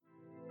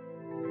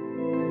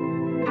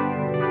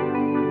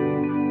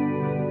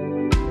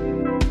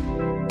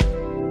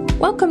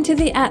Welcome to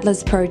the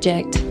Atlas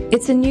Project.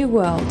 It's a new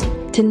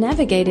world. To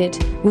navigate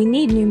it, we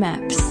need new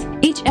maps.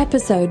 Each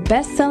episode,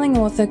 best-selling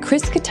author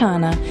Chris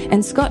Katana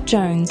and Scott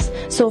Jones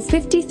soar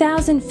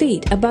 50,000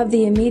 feet above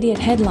the immediate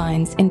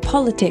headlines in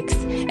politics,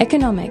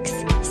 economics,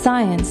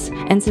 science,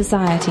 and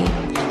society.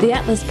 The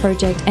Atlas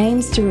Project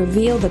aims to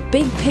reveal the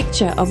big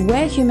picture of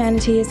where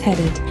humanity is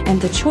headed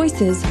and the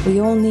choices we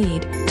all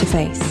need to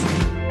face.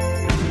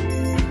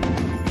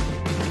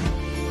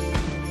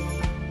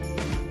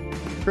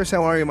 Chris,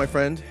 how are you, my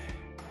friend?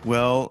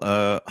 Well,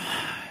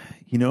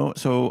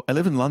 so I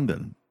live in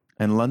London,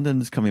 and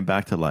London's coming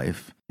back to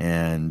life,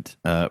 and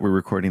we're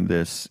recording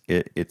this.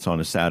 It's on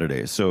a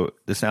Saturday. So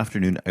this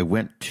afternoon, I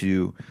went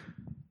to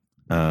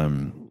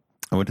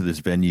this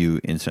venue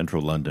in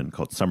central London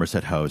called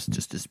Somerset House,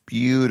 just this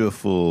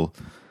beautiful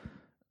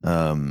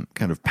kind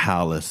of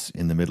palace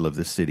in the middle of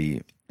the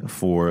city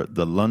for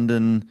the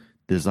London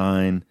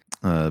Design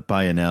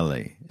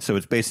Biennale. So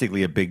it's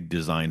basically a big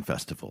design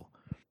festival.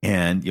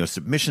 And,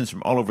 submissions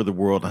from all over the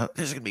world.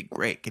 This is going to be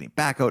great. Getting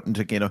back out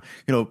into,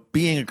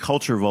 being a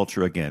culture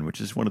vulture again, which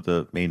is one of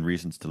the main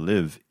reasons to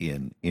live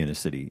in a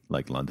city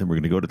like London. We're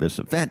going to go to this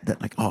event that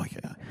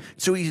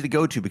it's so easy to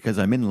go to because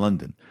I'm in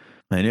London.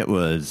 And it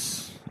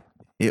was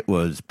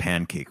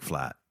pancake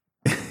flat.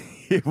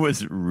 It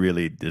was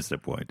really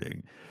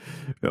disappointing.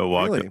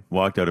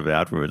 Walked out of it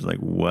afterwards like,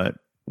 what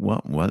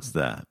was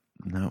that?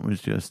 And that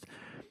was just,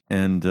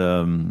 and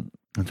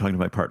I'm talking to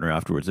my partner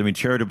afterwards. I mean,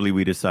 charitably,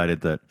 we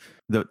decided that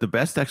the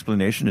best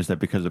explanation is that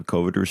because of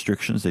COVID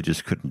restrictions, they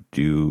just couldn't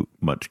do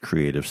much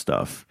creative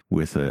stuff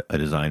with a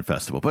design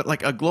festival. But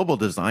like a global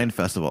design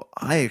festival,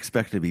 I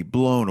expect to be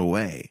blown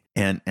away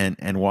and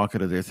walk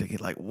out of there thinking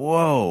like,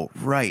 whoa,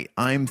 right.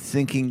 I'm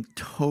thinking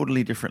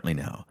totally differently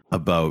now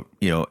about,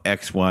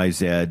 X, Y,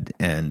 Z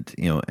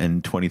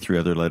and 23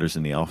 other letters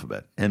in the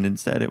alphabet. And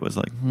instead it was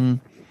like,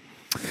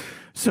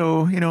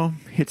 So,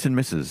 hits and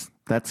misses.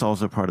 That's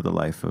also part of the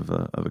life of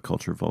a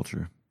culture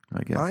vulture,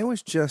 I guess. I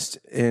was just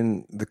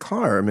in the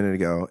car a minute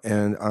ago,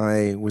 and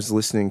I was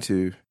listening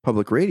to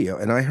public radio,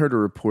 and I heard a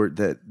report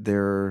that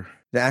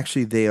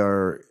they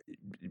are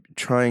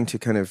trying to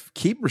kind of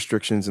keep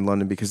restrictions in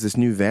London because this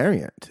new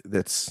variant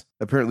that's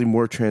apparently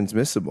more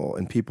transmissible,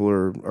 and people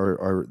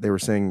are they were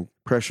saying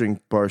pressuring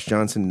Boris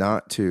Johnson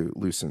not to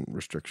loosen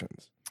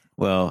restrictions.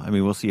 Well, I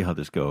mean, we'll see how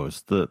this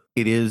goes.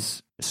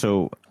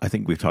 So I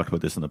think we've talked about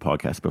this in the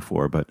podcast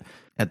before, but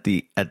at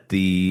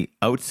the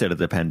outset of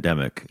the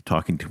pandemic,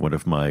 talking to one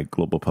of my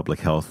global public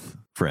health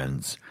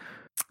friends,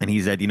 and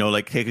he said,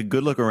 take a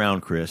good look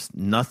around, Chris.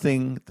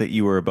 Nothing that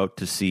you are about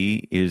to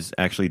see is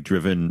actually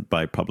driven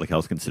by public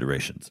health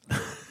considerations.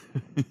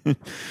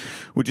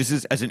 Which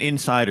is as an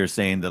insider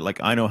saying that,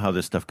 I know how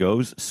this stuff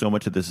goes. So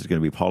much of this is going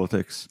to be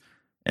politics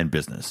and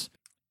business.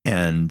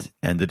 And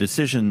the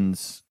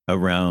decisions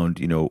around,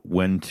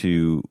 when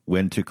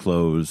to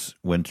close,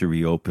 when to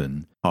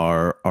reopen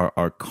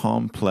are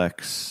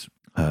complex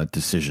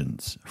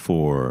decisions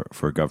for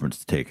governments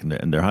to take,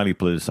 and they're highly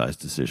politicized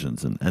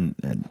decisions,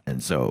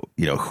 and so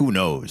who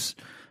knows?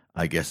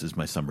 I guess is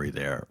my summary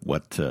there.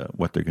 What they're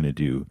going to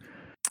do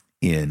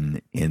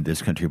in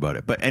this country about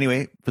it. But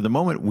anyway, for the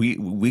moment,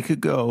 we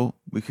could go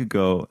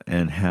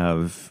and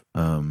have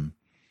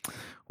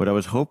what I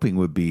was hoping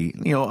would be,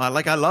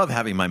 I love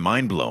having my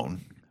mind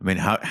blown. I mean,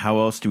 how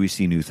else do we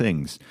see new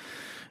things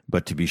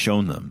but to be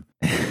shown them?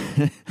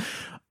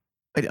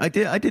 I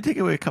did take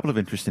away a couple of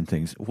interesting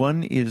things.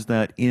 One is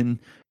that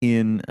in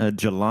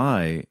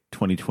July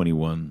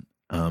 2021,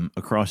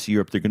 across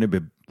Europe, they're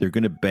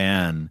going to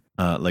ban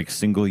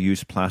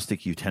single-use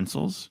plastic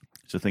utensils,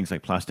 so things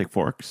like plastic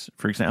forks,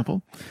 for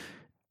example.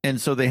 And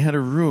so they had a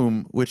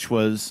room which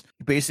was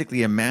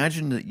basically,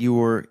 imagine that you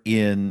were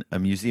in a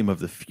museum of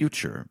the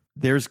future.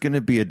 There's going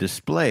to be a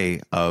display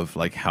of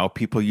how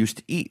people used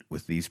to eat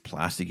with these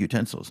plastic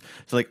utensils.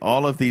 So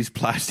all of these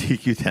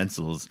plastic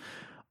utensils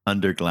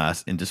under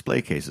glass in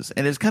display cases.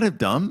 And it's kind of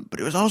dumb,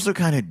 but it was also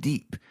kind of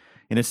deep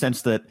in a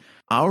sense that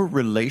our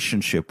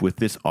relationship with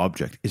this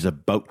object is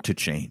about to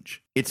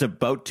change. It's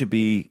about to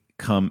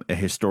become a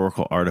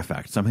historical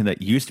artifact, something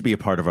that used to be a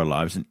part of our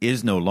lives and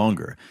is no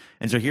longer.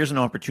 And so here's an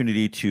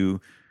opportunity to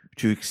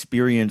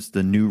experience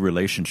the new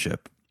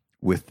relationship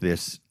with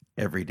this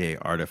everyday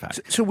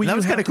artifact. So that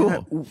was kind of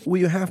cool. Will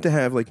you have to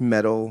have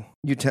metal?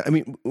 I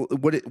mean,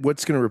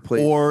 what's going to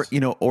replace?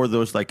 Or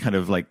those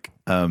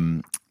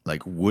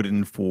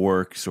wooden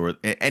forks, or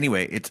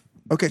anyway, it's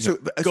okay. So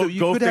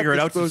go figure it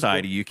out,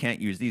 society. You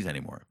can't use these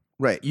anymore.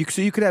 Right.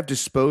 So you could have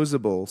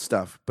disposable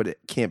stuff, but it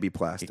can't be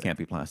plastic. It can't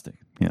be plastic.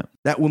 Yeah.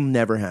 That will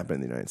never happen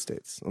in the United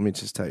States. Let me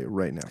just tell you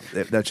right now.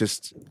 That's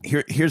just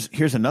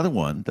here's another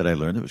one that I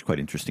learned that was quite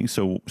interesting.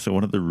 So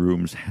one of the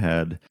rooms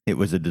it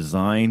was a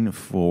design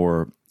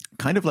for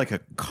kind of like a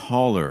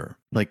collar,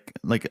 like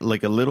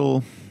a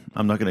little,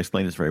 I'm not going to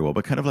explain this very well,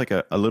 but kind of like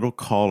a little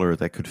collar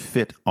that could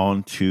fit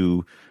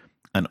onto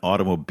an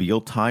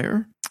automobile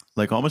tire,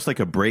 almost like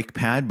a brake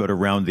pad, but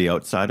around the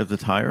outside of the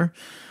tire,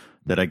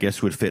 that I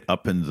guess would fit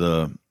up in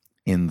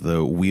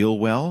the wheel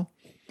well.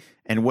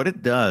 And what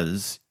it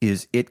does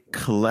is it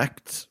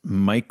collects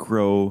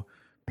micro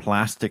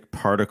plastic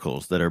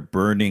particles that are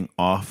burning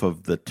off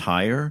of the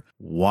tire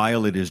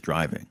while it is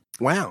driving.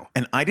 Wow.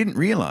 And I didn't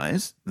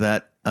realize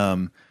that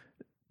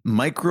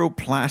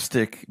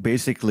microplastic,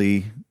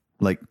 basically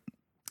like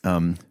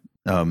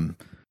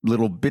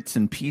little bits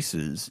and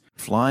pieces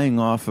flying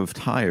off of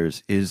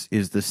tires is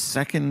the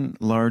second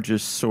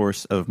largest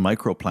source of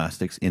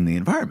microplastics in the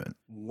environment.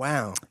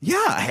 Wow.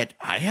 Yeah,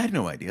 I had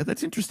no idea.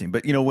 That's interesting.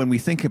 But, when we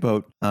think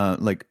about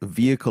like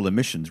vehicle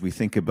emissions, we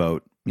think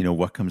about,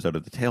 what comes out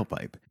of the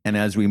tailpipe. And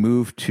as we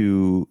move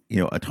to,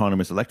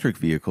 autonomous electric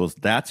vehicles,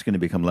 that's going to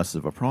become less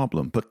of a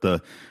problem. But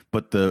the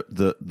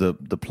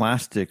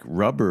plastic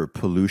rubber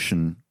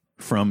pollution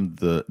from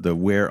the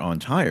wear on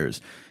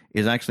tires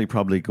is actually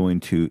probably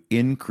going to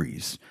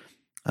increase,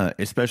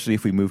 especially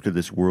if we move to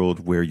this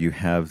world where you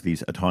have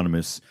these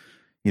autonomous,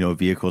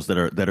 vehicles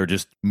that are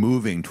just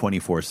moving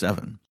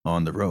 24/7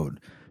 on the road.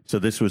 So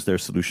this was their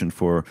solution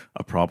for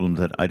a problem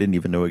that I didn't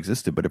even know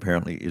existed, but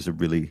apparently is a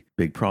really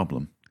big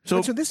problem. So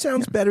this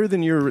sounds better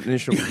than your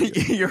initial.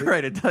 You're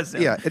right. It does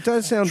sound. Yeah, it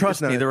does sound.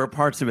 Trust me, there were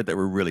parts of it that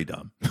were really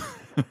dumb.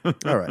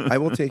 All right, I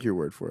will take your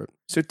word for it.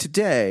 So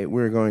today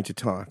we're going to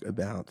talk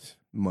about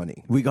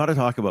money. We got to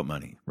talk about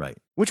money, right?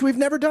 Which we've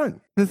never done.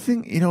 The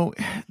thing,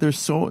 there's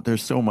so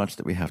much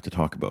that we have to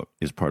talk about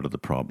is part of the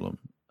problem.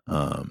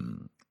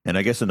 And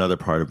I guess another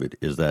part of it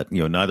is that,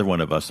 neither one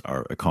of us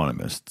are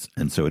economists.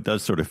 And so it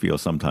does sort of feel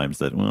sometimes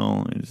that,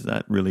 well, is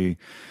that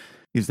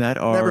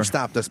our... Never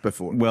stopped us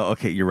before. Well,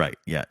 okay, you're right.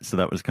 Yeah. So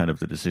that was kind of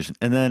the decision.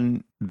 And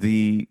then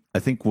I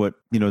think what,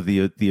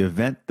 the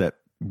event that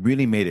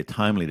really made it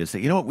timely to say,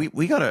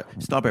 we got to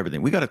stop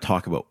everything. We got to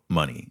talk about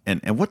money.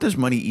 And what does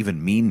money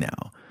even mean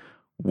now?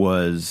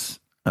 Was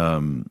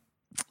the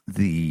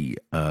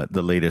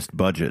latest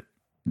budget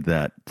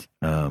that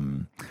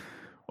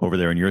over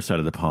there on your side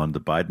of the pond,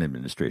 the Biden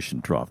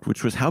administration dropped,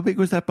 which was, how big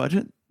was that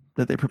budget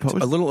that they proposed?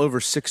 It's a little over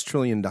 $6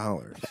 trillion.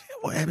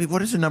 I mean, what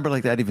does a number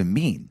like that even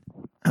mean?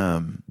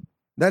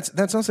 That's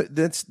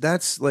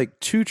like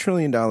 $2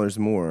 trillion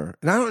more.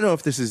 And I don't know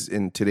if this is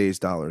in today's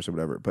dollars or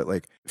whatever, but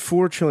like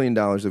 $4 trillion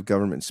of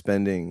government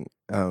spending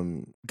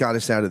got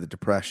us out of the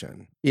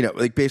Depression.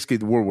 Like basically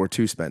the World War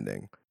II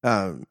spending.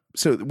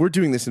 So we're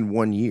doing this in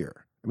 1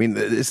 year. I mean,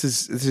 this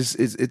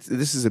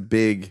is a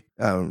big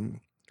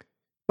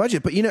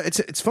budget. But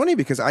it's funny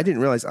because I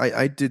didn't realize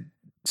I did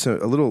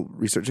a little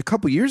research a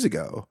couple years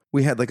ago.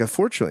 We had like a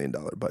 $4 trillion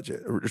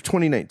budget, or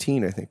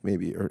 2019, I think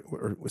maybe,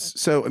 or was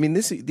so. I mean,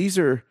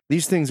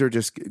 these things are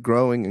just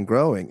growing and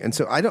growing, and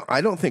so I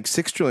don't think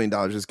 $6 trillion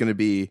is going to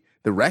be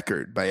the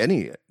record by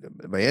any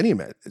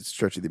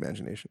stretch of the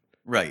imagination.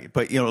 Right,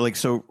 but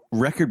so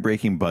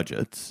record-breaking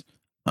budgets.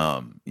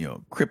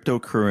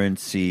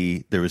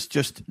 Cryptocurrency. There was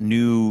just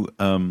new.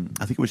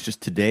 I think it was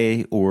just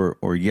today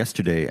or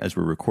yesterday, as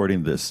we're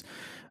recording this,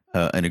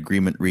 an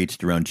agreement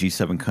reached around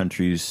G7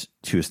 countries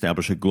to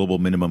establish a global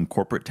minimum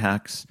corporate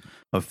tax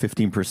of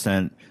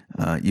 15%.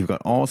 You've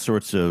got all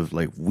sorts of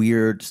like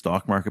weird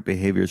stock market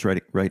behaviors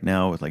right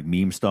now with like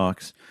meme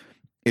stocks.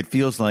 It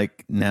feels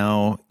like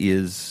now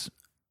is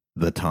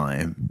the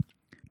time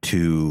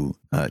to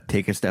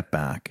take a step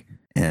back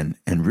and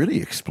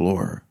really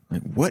explore,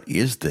 like, what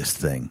is this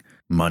thing,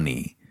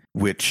 money,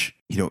 which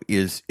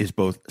is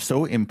both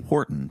so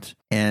important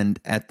and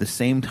at the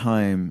same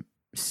time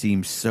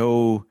seems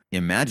so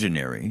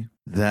imaginary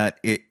that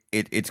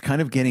it's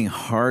kind of getting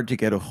hard to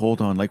get a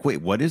hold on. Like,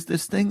 wait, what is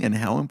this thing, and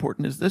how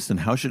important is this,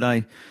 and how should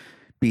I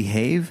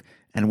behave,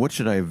 and what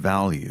should I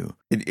value?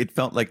 It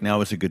felt like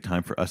now is a good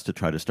time for us to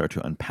try to start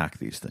to unpack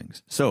these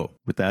things. So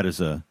with that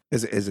as a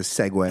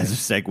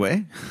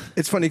segue,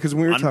 it's funny because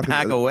we were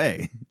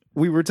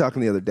we were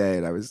talking the other day,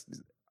 and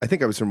I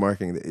think I was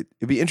remarking that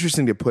it'd be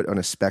interesting to put on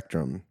a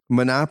spectrum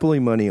monopoly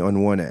money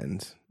on one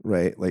end,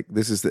 right? Like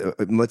this is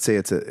let's say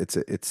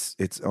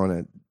it's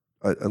on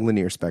a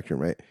linear spectrum,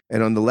 right?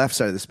 And on the left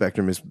side of the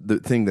spectrum is the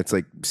thing that's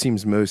like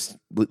seems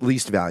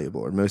least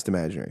valuable or most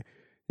imaginary.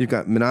 You've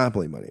got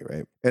monopoly money,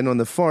 right? And on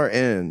the far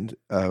end,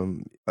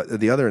 at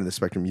the other end of the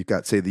spectrum, you've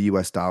got, say, the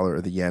US dollar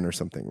or the yen or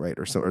something, right?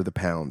 Or the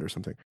pound or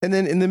something. And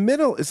then in the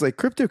middle is like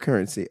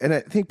cryptocurrency. And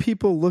I think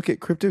people look at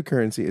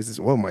cryptocurrency as this,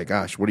 oh my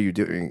gosh, what are you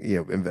doing?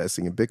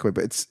 Investing in Bitcoin.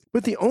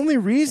 But the only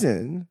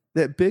reason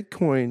that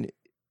Bitcoin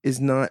is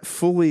not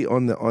fully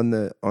on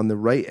the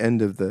right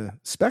end of the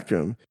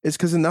spectrum is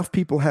because enough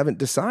people haven't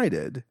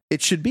decided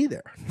it should be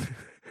there.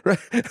 Right.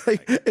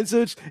 And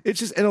so it's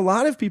just, and a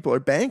lot of people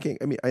are banking.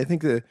 I mean, I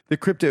think the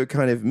crypto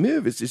kind of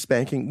move is just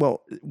banking.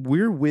 Well,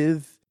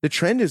 the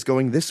trend is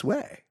going this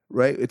way,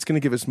 right? It's going to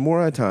give us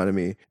more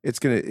autonomy. It's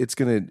going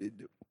to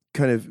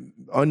kind of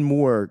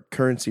unmoor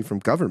currency from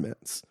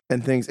governments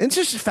and things. And it's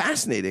just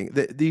fascinating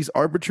that these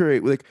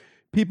arbitrary, like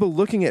people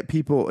looking at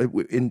people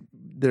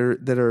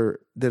that are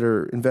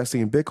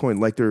investing in Bitcoin,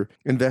 like they're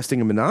investing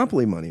in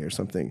monopoly money or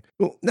something.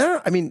 Well,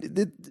 no, I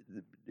mean,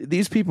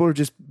 these people are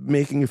just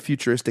making a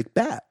futuristic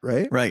bet,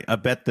 right? Right. A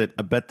bet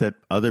that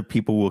other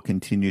people will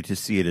continue to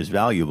see it as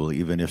valuable,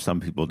 even if some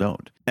people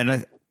don't.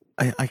 And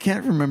I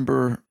can't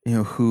remember,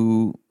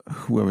 who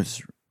I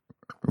was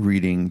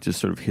reading, just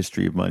sort of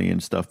history of money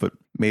and stuff, but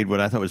made what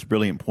I thought was a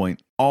brilliant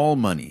point. All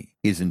money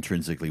is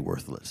intrinsically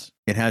worthless.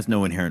 It has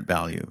no inherent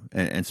value.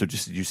 And so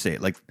just as you say,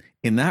 like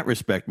in that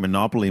respect,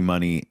 monopoly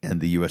money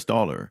and the US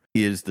dollar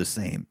is the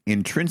same.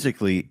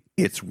 Intrinsically,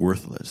 it's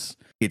worthless.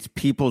 It's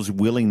people's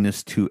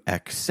willingness to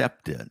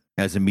accept it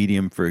as a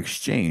medium for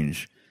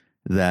exchange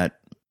that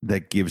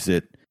gives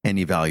it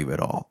any value at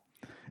all.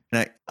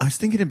 And I was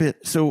thinking a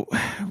bit, so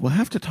we'll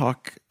have to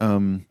talk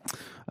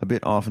a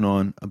bit off and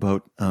on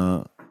about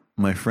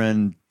my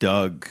friend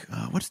Doug.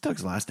 What's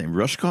Doug's last name?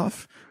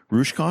 Rushkoff?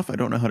 I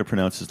don't know how to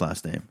pronounce his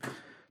last name.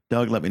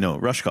 Doug, let me know.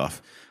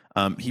 Rushkoff.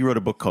 He wrote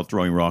a book called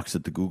Throwing Rocks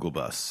at the Google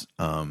Bus.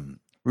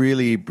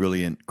 Really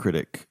brilliant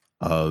critic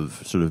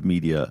of sort of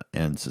media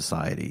and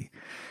society.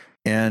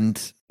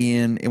 And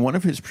in one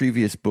of his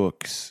previous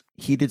books,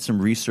 he did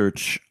some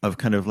research of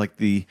kind of like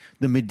the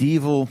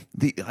medieval,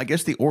 I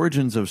guess the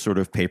origins of sort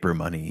of paper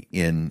money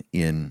in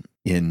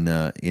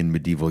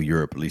medieval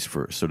Europe, at least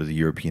for sort of the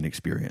European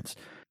experience.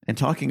 And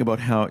talking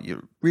about how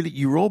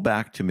you roll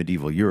back to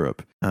medieval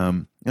Europe,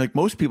 like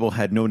most people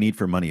had no need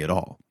for money at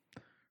all,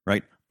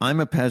 right? I'm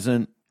a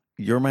peasant.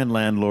 You're my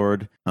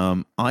landlord.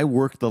 I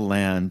work the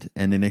land,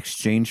 and in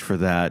exchange for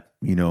that,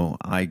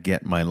 I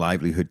get my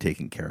livelihood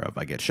taken care of.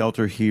 I get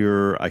shelter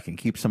here. I can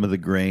keep some of the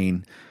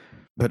grain,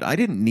 but I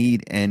didn't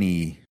need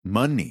any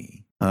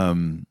money.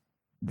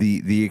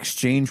 The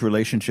exchange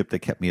relationship that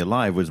kept me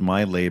alive was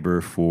my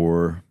labor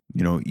for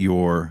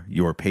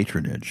your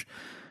patronage,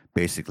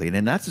 basically. And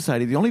in that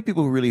society, the only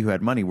people who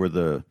had money were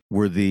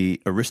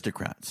the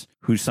aristocrats,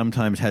 who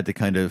sometimes had to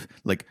kind of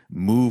like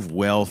move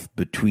wealth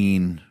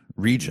between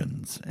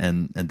regions,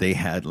 and they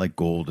had like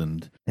gold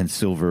and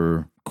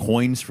silver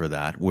coins for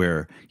that,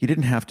 where you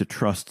didn't have to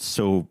trust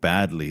so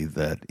badly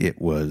that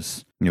it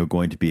was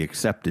going to be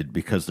accepted,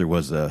 because there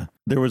was a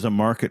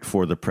market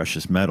for the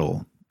precious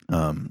metal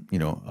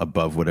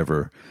above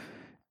whatever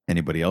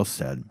anybody else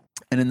said.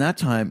 And in that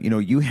time,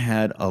 you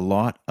had a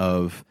lot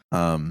of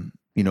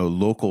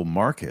local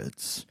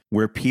markets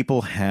where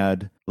people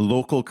had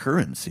local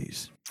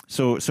currencies.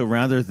 So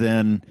rather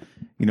than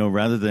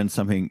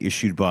something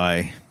issued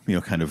by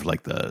kind of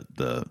like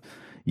the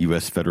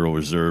U.S. Federal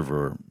Reserve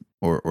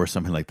or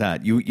something like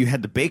that, you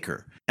had the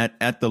baker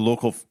at the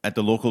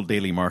local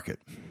daily market,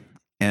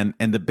 and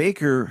the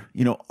baker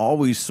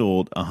always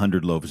sold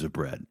 100 loaves of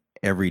bread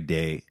every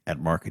day at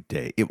market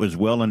day. It was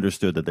well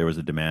understood that there was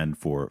a demand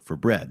for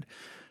bread,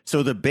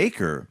 so the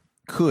baker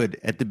could,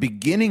 at the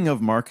beginning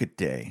of market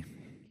day,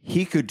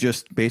 he could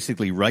just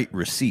basically write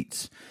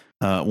receipts.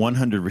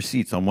 100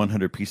 receipts on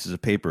 100 pieces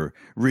of paper,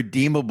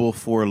 redeemable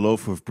for a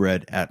loaf of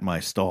bread at my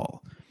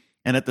stall.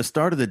 And at the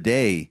start of the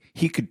day,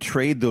 he could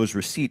trade those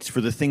receipts for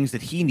the things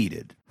that he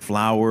needed: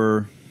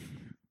 flour,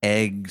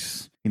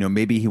 eggs,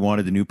 maybe he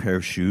wanted a new pair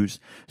of shoes.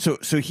 So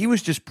he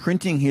was just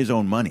printing his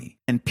own money,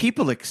 and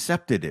people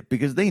accepted it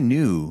because they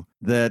knew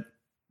that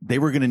they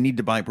were going to need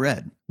to buy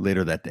bread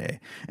later that day.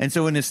 And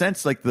so in a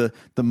sense, like the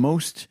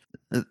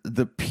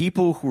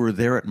people who were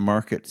there at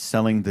market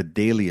selling the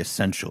daily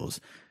essentials,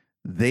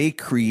 they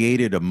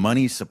created a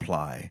money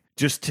supply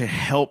just to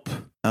help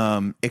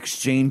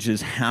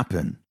exchanges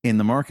happen in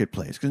the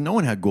marketplace, because no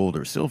one had gold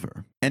or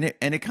silver, and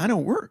it kind of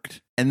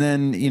worked. And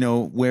then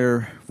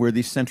where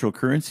these central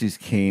currencies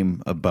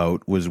came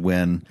about was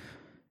when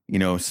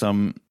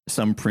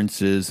some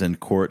princes and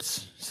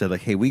courts said,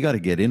 like, hey, we got to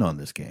get in on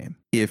this game.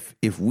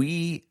 If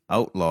we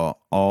outlaw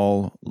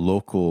all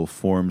local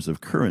forms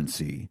of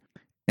currency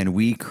and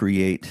we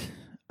create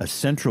a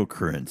central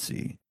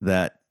currency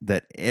that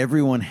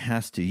everyone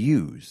has to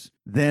use,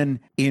 then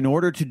in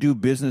order to do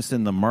business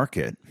in the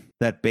market,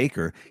 that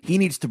baker, he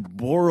needs to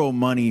borrow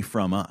money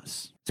from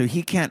us. So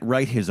he can't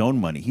write his own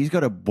money. He's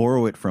got to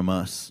borrow it from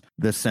us,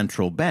 the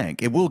central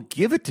bank. And we'll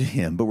give it to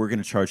him, but we're going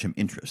to charge him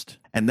interest.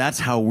 And that's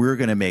how we're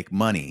going to make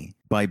money,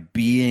 by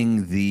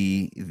being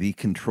the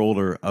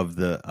controller of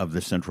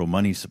the central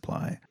money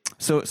supply.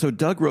 So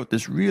Doug wrote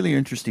this really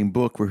interesting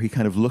book where he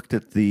kind of looked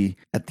at the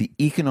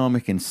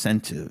economic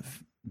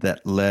incentive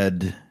that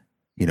led,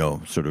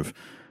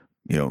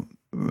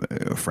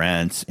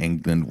 France,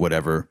 England,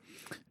 whatever,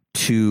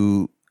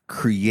 to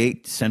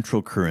create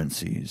central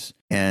currencies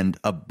and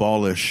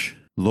abolish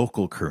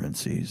local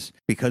currencies.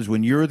 Because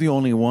when you're the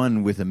only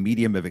one with a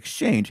medium of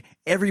exchange,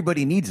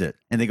 everybody needs it,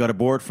 and they got to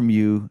borrow it from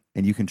you,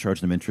 and you can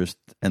charge them interest,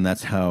 and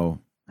that's how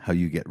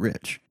you get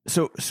rich.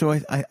 So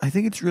I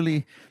think it's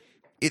really,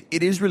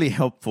 it is really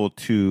helpful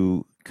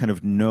to kind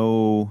of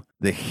know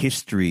the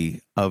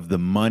history of the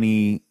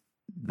money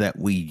that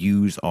we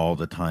use all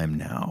the time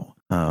now.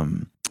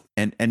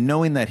 And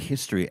knowing that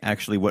history,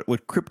 actually, what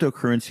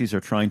cryptocurrencies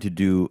are trying to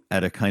do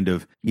at a kind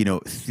of,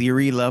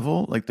 theory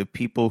level, like the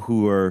people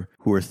who are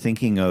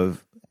thinking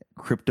of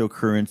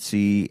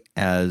cryptocurrency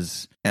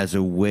as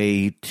a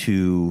way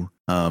to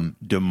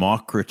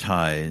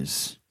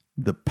democratize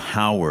the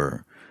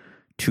power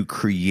to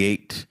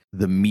create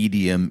the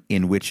medium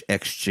in which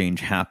exchange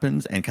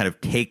happens, and kind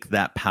of take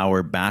that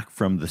power back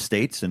from the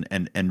states and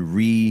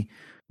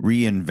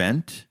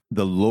reinvent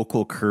the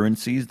local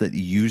currencies that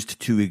used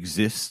to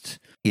exist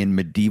in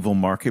medieval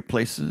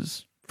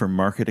marketplaces for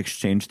market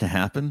exchange to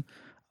happen.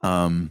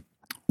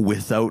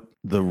 without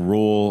the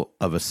role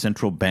of a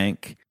central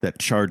bank that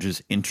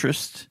charges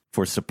interest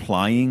for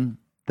supplying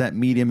that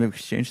medium of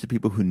exchange to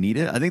people who need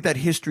it. I think that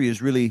history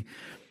is really,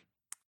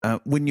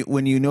 when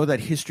you know that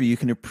history, you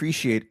can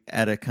appreciate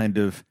at a kind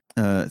of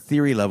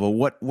theory level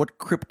what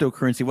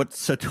cryptocurrency, what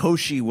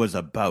Satoshi was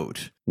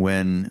about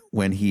when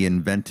he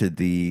invented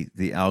the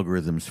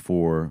algorithms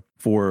for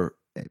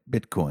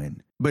Bitcoin.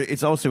 But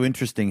it's also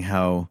interesting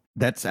how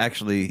that's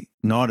actually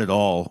not at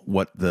all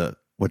what the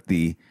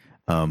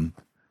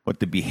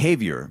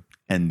behavior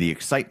and the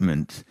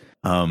excitement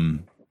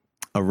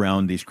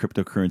around these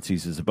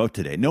cryptocurrencies is about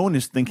today. No one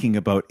is thinking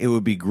about, it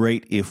would be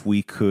great if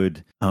we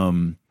could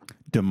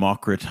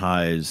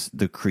democratize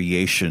the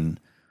creation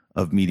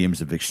of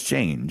mediums of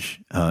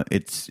exchange.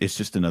 It's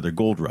just another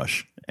gold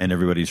rush, and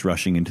everybody's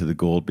rushing into the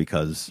gold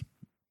because,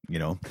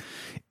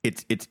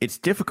 it's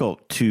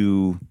difficult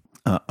to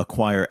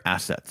acquire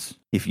assets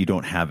if you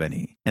don't have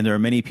any. And there are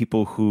many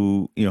people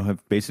who,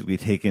 have basically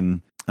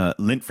taken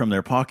lint from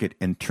their pocket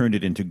and turned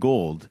it into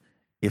gold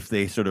if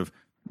they sort of,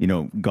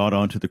 got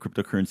onto the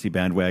cryptocurrency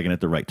bandwagon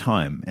at the right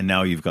time. And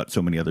now you've got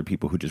so many other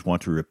people who just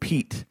want to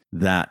repeat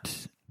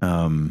that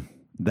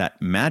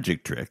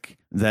magic trick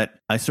that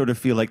I sort of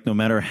feel like no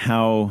matter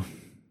how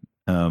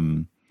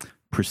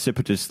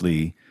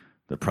precipitously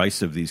the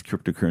price of these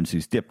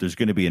cryptocurrencies dip, there's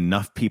going to be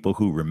enough people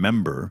who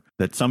remember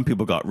that some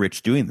people got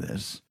rich doing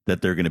this,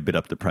 that they're going to bid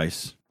up the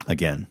price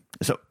again.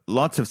 So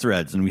lots of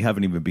threads, and we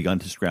haven't even begun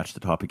to scratch the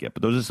topic yet,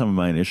 but those are some of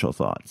my initial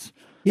thoughts.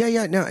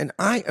 Yeah. No, and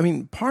I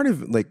mean, part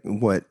of like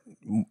what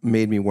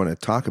made me want to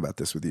talk about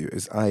this with you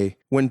is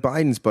when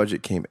Biden's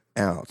budget came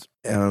out,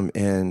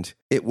 and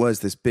it was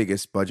this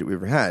biggest budget we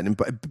ever had, and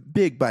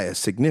big by a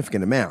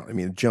significant amount. I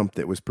mean, a jump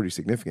that was pretty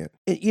significant.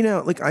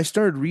 Like I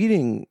started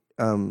reading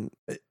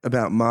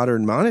about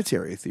modern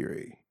monetary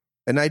theory,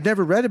 and I'd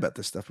never read about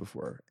this stuff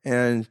before.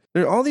 And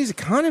there are all these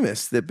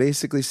economists that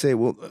basically say,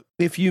 well,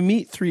 if you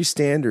meet three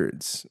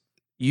standards,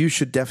 you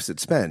should deficit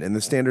spend. And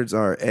the standards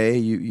are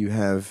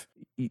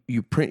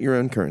you print your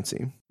own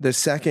currency. The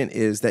second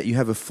is that you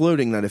have a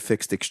floating, not a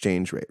fixed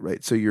exchange rate,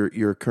 right? So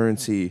your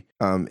currency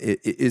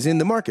is in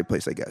the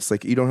marketplace, I guess.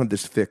 Like you don't have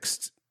this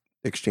fixed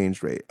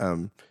exchange rate,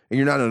 and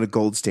you're not on a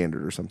gold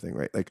standard or something,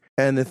 right? Like,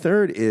 and the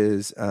third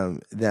is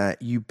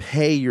that you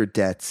pay your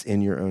debts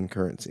in your own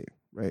currency,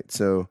 right?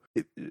 So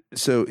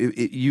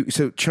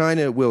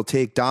China will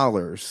take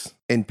dollars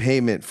in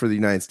payment for the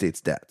United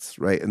States debts,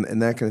 right?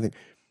 And that kind of thing.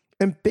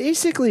 And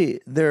basically,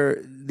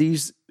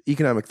 these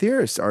economic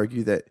theorists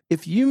argue that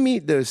if you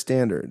meet those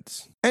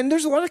standards, and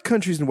there's a lot of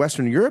countries in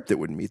Western Europe that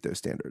wouldn't meet those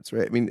standards,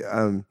 right? I mean,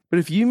 but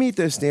if you meet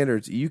those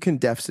standards, you can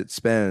deficit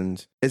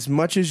spend as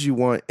much as you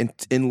want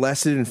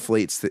unless it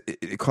inflates,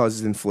 it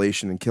causes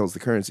inflation and kills the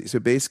currency. So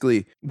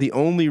basically, the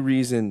only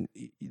thing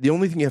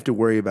you have to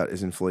worry about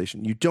is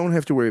inflation. You don't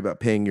have to worry about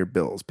paying your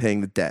bills,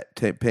 paying the debt,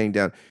 paying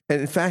down.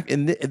 And in fact,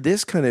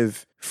 this kind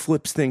of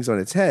flips things on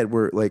its head,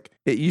 where like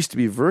it used to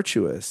be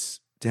virtuous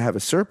to have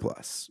a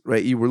surplus,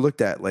 right? You were looked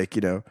at like,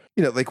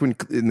 like when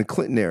in the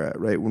Clinton era,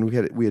 right? When we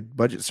had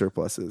budget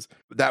surpluses,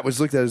 that was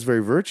looked at as very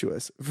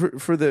virtuous.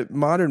 For the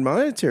modern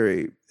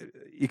monetary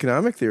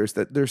economic theorists,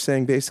 that they're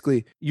saying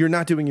basically you're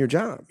not doing your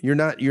job. You're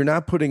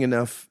not putting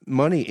enough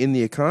money in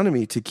the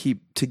economy to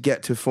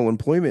get to full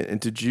employment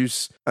and to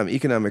juice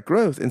economic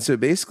growth. And so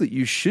basically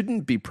you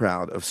shouldn't be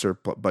proud of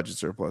budget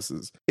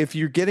surpluses. If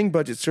you're getting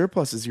budget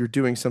surpluses, you're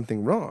doing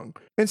something wrong.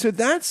 And so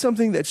that's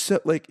something that's so,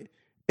 like,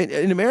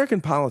 in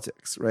American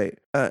politics, right,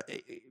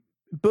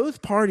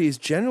 both parties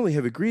generally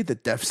have agreed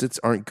that deficits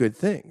aren't good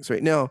things.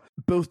 Right now,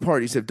 both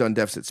parties have done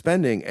deficit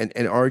spending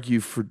and argue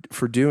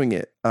for doing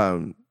it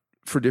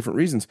for different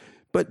reasons.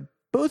 But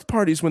both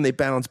parties, when they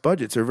balance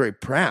budgets, are very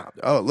proud.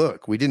 Oh,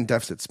 look, we didn't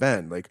deficit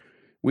spend. Like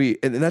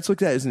and that's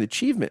looked at as an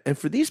achievement. And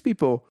for these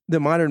people, the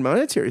modern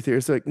monetary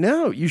theorists are like,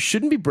 no, you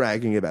shouldn't be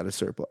bragging about a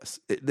surplus.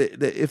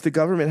 If the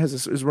government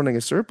is running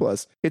a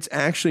surplus, it's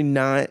actually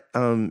not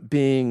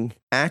being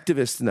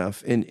activist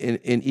enough in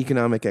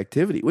economic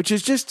activity, which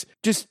is just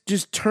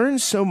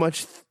turns so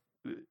much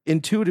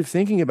intuitive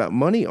thinking about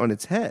money on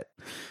its head.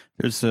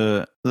 There's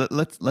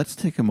let's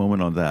take a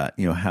moment on that.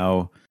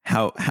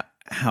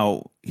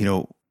 How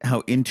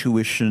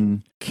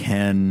intuition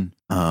can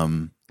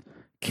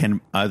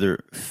either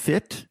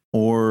fit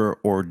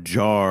or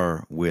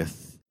jar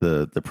with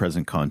the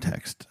present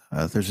context.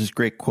 There's this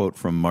great quote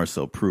from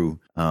Marcel Proust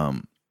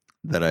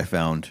that I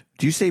found.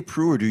 Do you say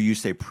Proust or do you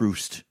say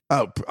Proust?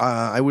 Oh,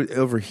 I would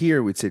over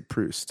here we'd say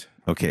Proust.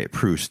 Okay,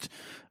 Proust,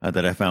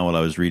 that I found while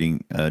I was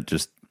reading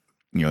some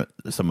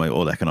of my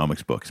old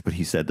economics books. But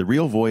he said, the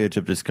real voyage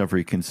of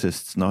discovery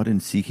consists not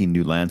in seeking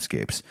new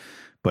landscapes,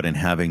 but in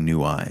having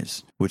new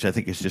eyes, which I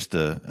think is just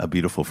a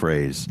beautiful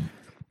phrase.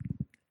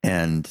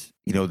 And,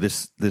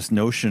 this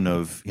notion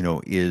of,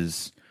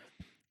 is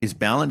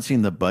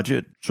balancing the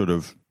budget sort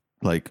of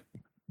like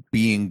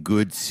being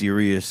good,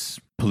 serious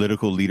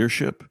political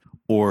leadership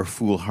or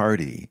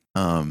foolhardy?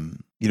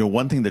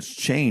 One thing that's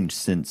changed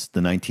since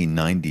the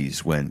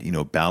 1990s when,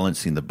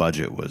 balancing the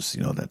budget was,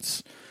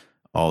 that's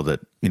all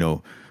that,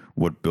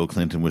 what Bill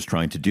Clinton was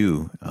trying to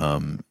do,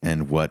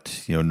 and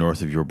what,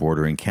 north of your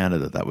border in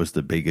Canada, that was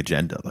the big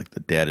agenda. Like, the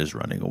debt is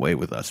running away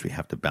with us. We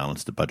have to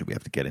balance the budget. We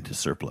have to get into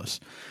surplus.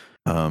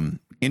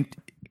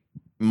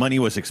 Money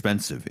was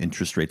expensive.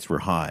 Interest rates were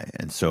high.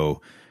 And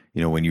so,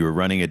 when you were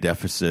running a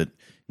deficit,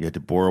 you had to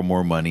borrow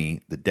more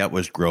money. The debt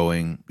was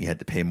growing. You had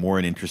to pay more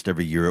in interest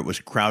every year. It was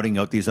crowding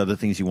out these other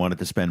things you wanted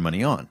to spend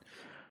money on.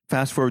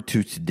 Fast forward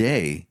to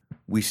today,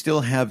 we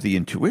still have the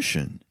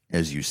intuition,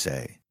 as you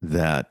say,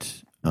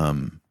 that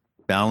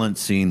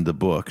balancing the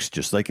books,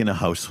 just like in a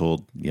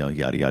household,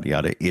 yada, yada,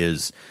 yada,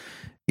 is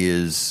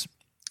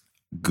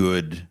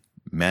good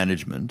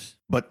management.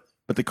 But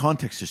the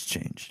context has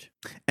changed.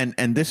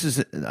 And this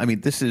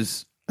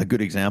is a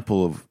good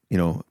example of,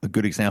 a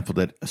good example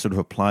that sort of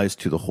applies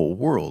to the whole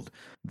world,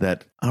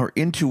 that our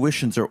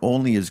intuitions are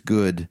only as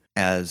good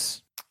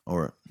as,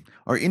 or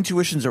our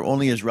intuitions are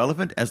only as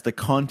relevant as the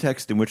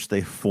context in which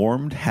they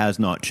formed has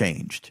not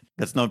changed.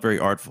 That's not very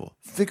artful.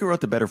 Figure out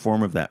the better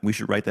form of that. We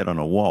should write that on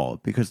a wall,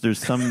 because there's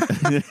some...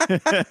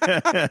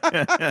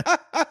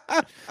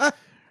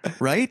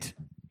 Right?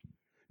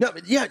 No,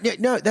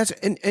 that's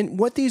and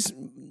what these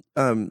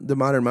the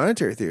modern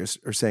monetary theorists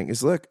are saying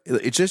is, look,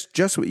 it's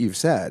just what you've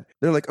said.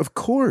 They're like, of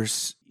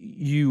course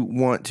you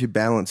want to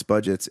balance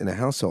budgets in a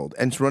household,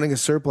 and running a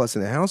surplus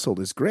in a household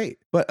is great.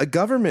 But a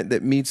government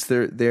that meets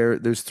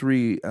those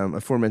three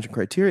aforementioned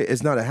criteria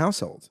is not a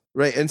household,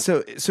 right? And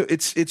so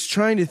it's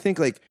trying to think,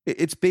 like,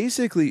 it's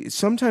basically,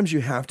 sometimes you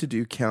have to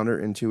do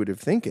counterintuitive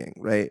thinking,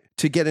 right,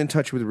 to get in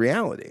touch with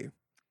reality.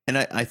 And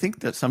I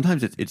think that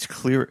sometimes it's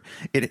clear.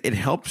 It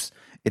helps.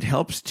 It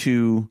helps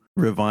to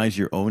revise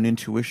your own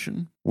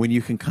intuition when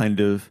you can kind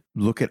of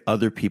look at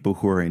other people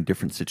who are in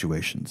different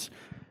situations.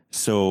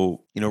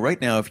 So,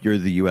 right now, if you're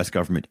the U.S.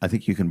 government, I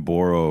think you can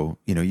borrow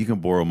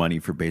money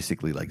for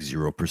basically like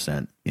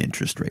 0%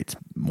 interest rates,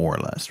 more or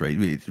less, right?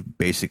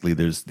 Basically,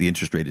 the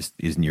interest rate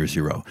is near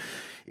zero.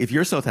 If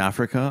you're South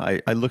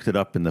Africa, I looked it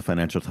up in the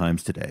Financial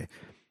Times today.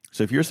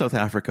 So if you're South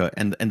Africa,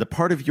 and the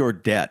part of your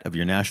debt, of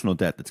your national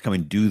debt that's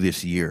coming due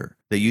this year,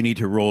 that you need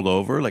to roll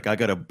over, like, I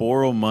got to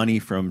borrow money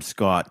from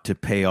Scott to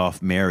pay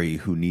off Mary,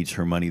 who needs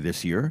her money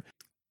this year.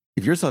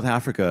 If you're South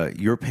Africa,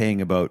 you're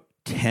paying about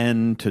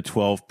 10 to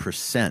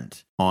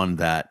 12% on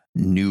that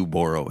new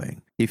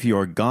borrowing. If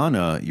you're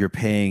Ghana, you're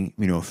paying,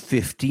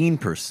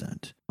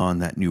 15% on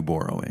that new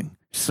borrowing.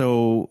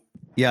 So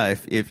yeah,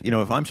 if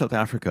I'm South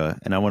Africa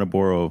and I want to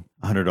borrow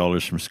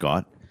 $100 from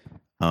Scott,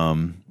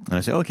 and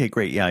I say, okay,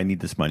 great, yeah, I need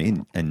this money,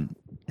 and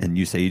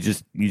you say, you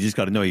just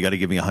got to know, you got to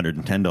give me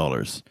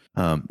 $110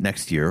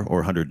 next year,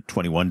 or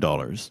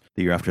 $121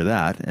 the year after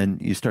that,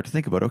 and you start to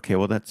think about, okay,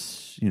 well,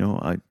 that's,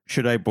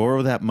 should I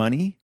borrow that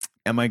money?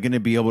 Am I going to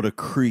be able to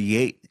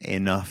create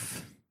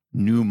enough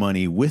new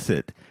money with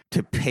it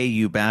to pay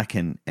you back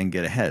and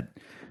get ahead?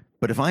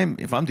 But if I'm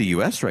the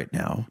U.S. right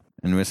now,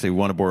 and we say we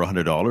want to borrow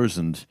 $100,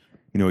 and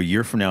a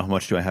year from now, how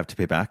much do I have to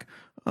pay back?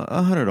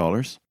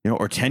 $100,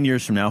 or 10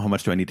 years from now, how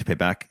much do I need to pay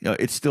back?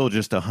 It's still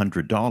just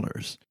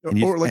 $100,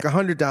 or like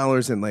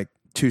 $100 and like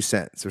 2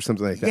 cents or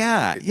something like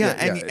that. Yeah.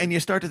 And you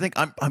start to think,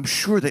 I'm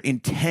sure that in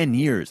 10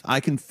 years I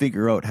can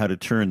figure out how to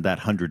turn that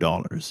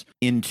 $100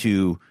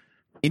 into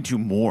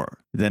more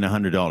than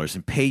 $100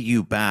 and pay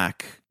you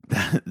back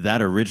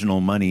that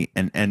original money,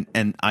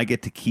 and I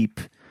get to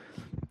keep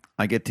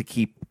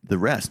the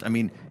rest. I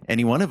mean,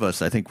 any one of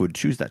us, I think, would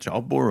choose that. So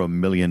I'll borrow $1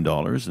 million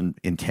and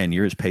in 10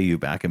 years pay you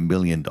back $1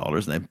 million,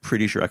 and I'm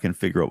pretty sure I can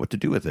figure out what to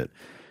do with it.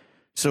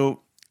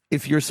 So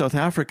if you're South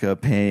Africa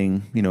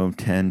paying,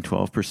 10,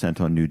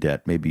 12% on new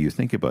debt, maybe you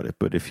think about it.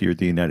 But if you're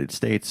the United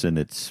States and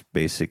it's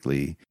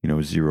basically,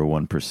 0,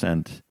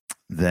 1%,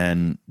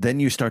 then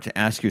you start to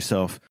ask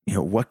yourself,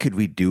 what could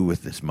we do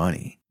with this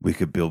money? We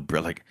could build,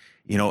 like,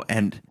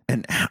 and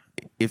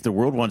if the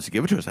world wants to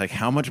give it to us, like,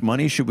 how much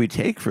money should we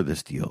take for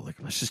this deal? Like,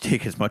 let's just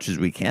take as much as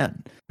we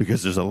can,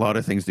 because there's a lot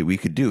of things that we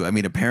could do. I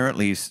mean,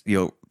 apparently,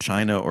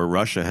 China or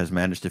Russia has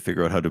managed to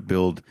figure out how to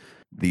build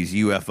these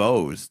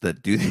UFOs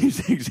that do these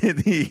things in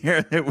the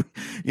air. That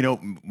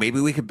maybe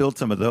we could build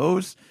some of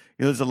those.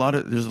 There's a lot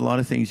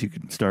of things you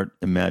can start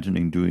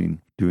imagining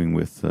doing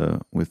with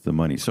the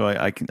money. So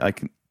I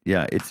can.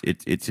 Yeah,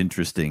 it's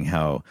interesting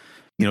how,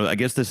 I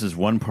guess this is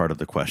one part of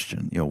the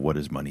question, what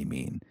does money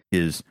mean?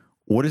 Is,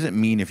 what does it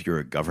mean if you're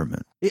a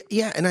government?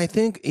 Yeah, and I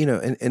think,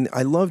 and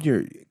I loved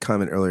your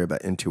comment earlier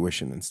about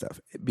intuition and stuff,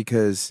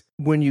 because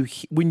when you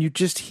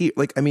just hear,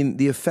 like, I mean,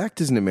 the effect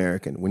as an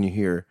American, when you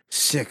hear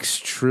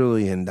 $6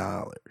 trillion,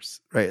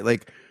 right?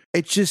 Like,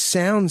 it just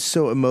sounds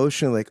so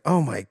emotional, like,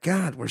 oh my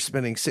God, we're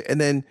spending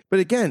but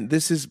again,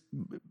 this is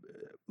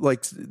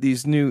like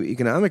these new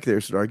economic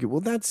theorists would argue,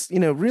 well, that's,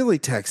 really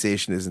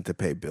taxation isn't to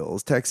pay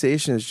bills.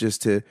 Taxation is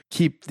just to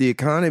keep the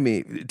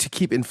economy, to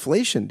keep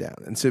inflation down.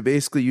 And so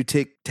basically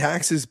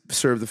taxes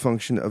serve the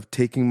function of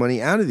taking money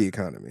out of the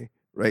economy,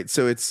 right?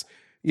 So it's,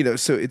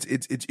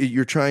 it's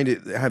you're trying to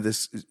have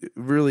this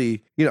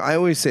really, I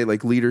always say,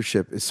 like,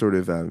 leadership is sort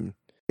of,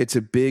 it's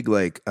a big,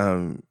 like,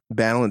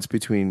 balance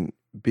between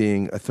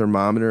being a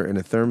thermometer and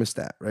a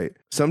thermostat, right?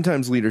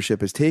 Sometimes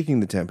leadership is taking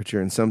the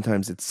temperature and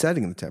sometimes it's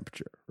setting the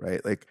temperature,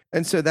 right? Like,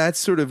 and so that's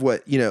sort of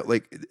what,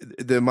 like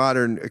the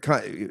modern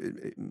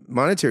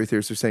monetary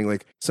theorists are saying,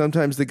 like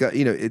sometimes the guy,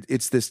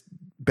 it's this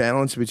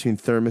balance between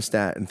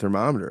thermostat and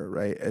thermometer,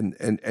 right?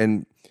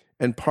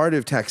 And part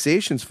of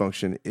taxation's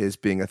function is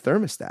being a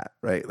thermostat,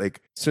 right?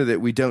 Like so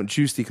that we don't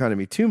juice the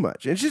economy too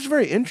much. And it's just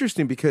very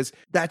interesting because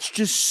that's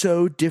just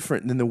so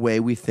different than the way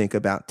we think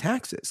about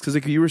taxes. Because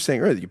like you were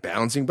saying earlier, you're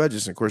balancing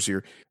budgets, and of course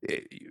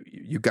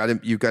you've got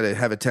to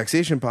have a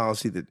taxation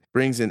policy that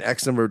brings in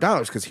X number of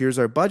dollars because here's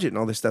our budget and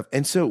all this stuff.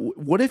 And so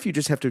what if you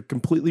just have to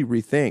completely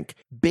rethink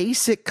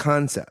basic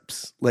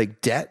concepts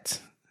like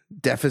debt,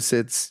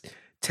 deficits,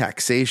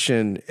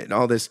 taxation, and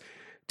all this,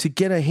 to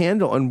get a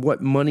handle on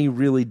what money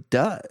really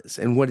does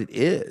and what it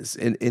is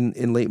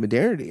in late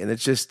modernity. And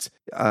it's just,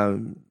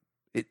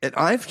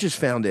 I've just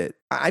found it,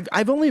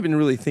 I've only been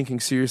really thinking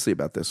seriously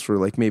about this for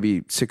like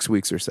maybe 6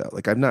 weeks or so.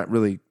 Like I've not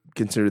really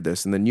considered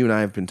this. And then you and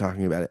I have been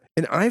talking about it.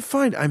 And I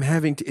find I'm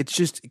having to, it's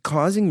just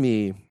causing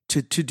me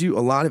to do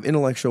a lot of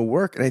intellectual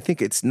work. And I think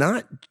it's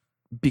not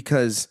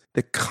because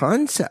the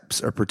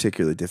concepts are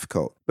particularly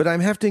difficult, but I'm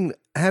having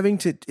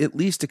to at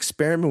least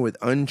experiment with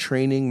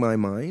untraining my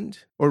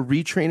mind or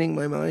retraining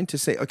my mind to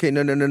say, okay,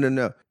 no.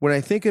 When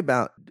I think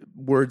about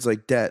words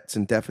like debts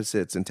and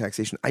deficits and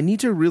taxation, I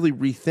need to really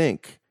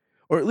rethink,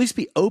 or at least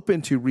be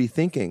open to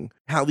rethinking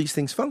how these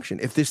things function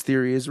if this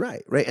theory is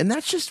right? And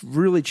that's just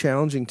really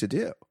challenging to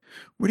do.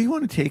 Where do you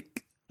want to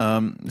take?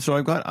 So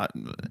I've got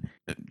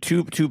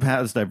two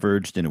paths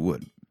diverged in a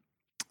wood.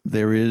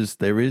 There is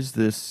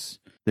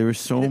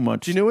so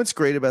much. Do you know what's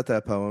great about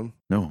that poem?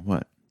 No,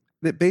 what?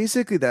 That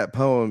basically that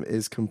poem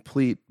is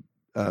complete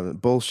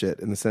bullshit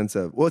in the sense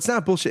of, well, it's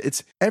not bullshit.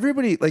 It's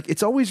everybody, like,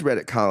 it's always read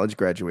at college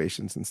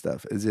graduations and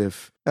stuff as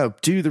if, oh,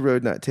 do the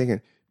road not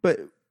taken. But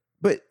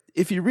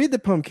if you read the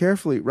poem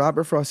carefully,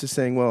 Robert Frost is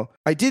saying, well,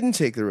 I didn't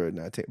take the road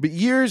not taken. But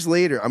years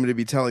later, I'm going to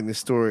be telling this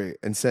story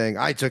and saying,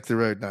 I took the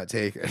road not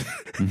taken.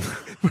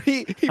 But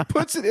he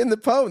puts it in the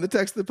poem, the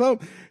text of the poem,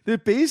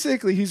 that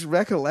basically he's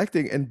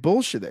recollecting and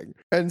bullshitting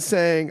and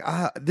saying,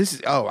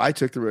 I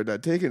took the road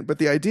not taken. But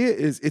the idea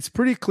is, it's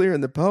pretty clear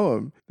in the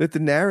poem that the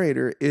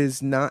narrator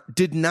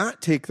did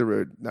not take the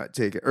road not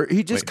taken. Or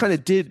he just kind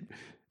of did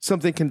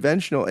something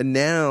conventional, and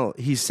now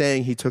he's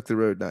saying he took the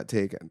road not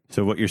taken.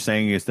 So what you're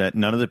saying is that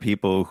none of the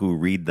people who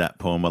read that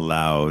poem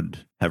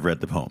aloud have read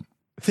the poem.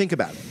 Think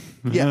about it.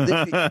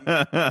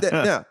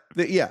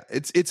 Yeah,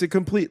 it's a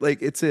complete,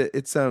 like, it's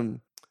just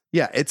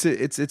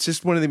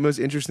one of the most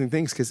interesting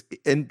things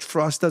and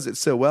Frost does it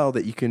so well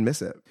that you can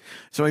miss it.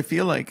 So I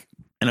feel like,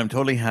 and I'm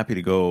totally happy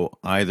to go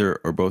either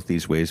or both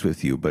these ways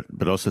with you,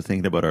 but also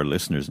thinking about our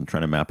listeners and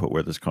trying to map out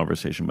where this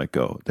conversation might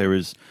go. There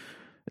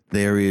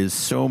is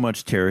so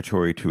much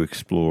territory to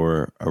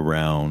explore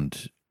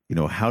around,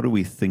 how do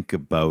we think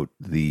about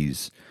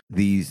these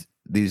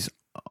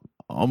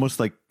almost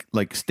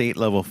like state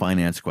level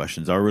finance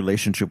questions, our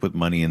relationship with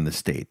money in the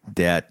state,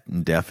 debt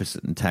and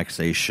deficit and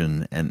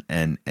taxation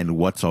and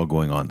what's all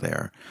going on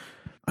there.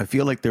 I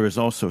feel like there is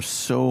also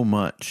so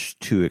much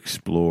to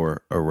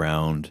explore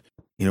around,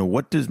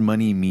 what does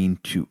money mean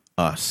to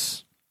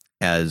us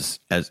as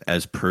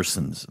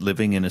persons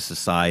living in a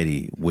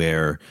society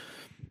where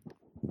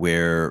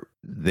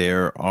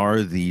there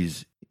are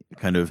these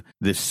kind of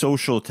this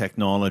social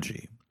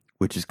technology,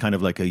 which is kind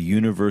of like a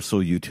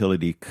universal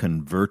utility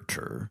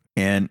converter,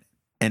 and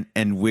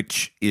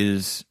which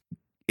is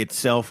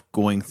itself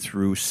going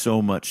through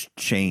so much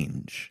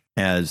change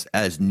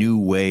as new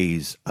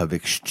ways of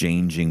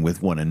exchanging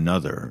with one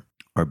another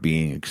are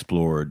being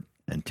explored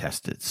and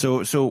tested.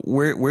 So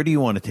where do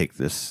you want to take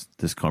this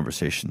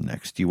conversation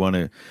next? Do you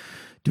want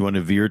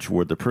to veer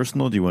toward the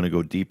personal? Do you want to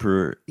go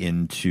deeper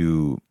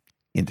into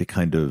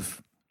kind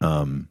of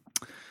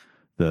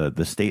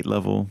the state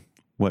level?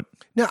 What?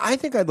 No, I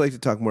think I'd like to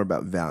talk more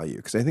about value,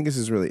 because I think this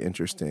is really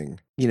interesting.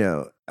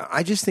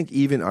 I just think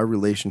even our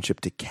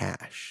relationship to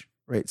cash,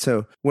 right?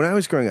 So when I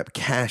was growing up,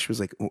 cash was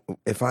like,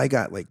 if I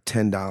got like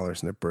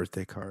 $10 in a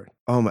birthday card,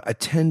 a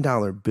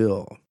 $10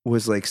 bill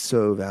was like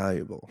so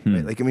valuable,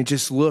 right? Like, I mean,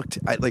 just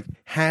like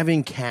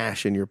having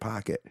cash in your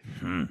pocket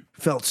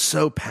felt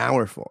so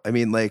powerful. I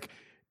mean, like,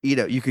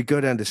 you could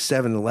go down to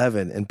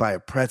 7-Eleven and buy a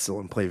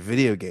pretzel and play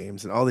video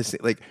games and all these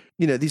things. Like,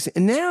 these,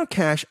 and now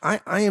cash, I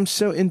am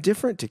so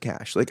indifferent to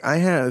cash. Like, I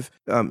have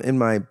in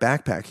my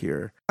backpack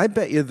here, I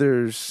bet you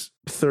there's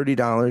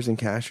 $30 in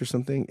cash or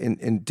something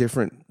in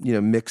different,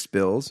 mixed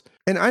bills.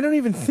 And I don't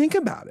even think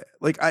about it.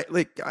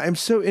 I'm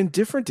so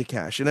indifferent to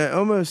cash. And I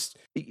almost,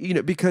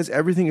 because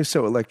everything is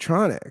so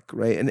electronic,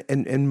 right?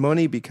 And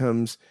money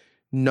becomes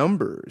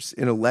numbers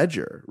in a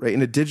ledger, right?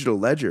 In a digital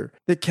ledger,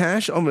 the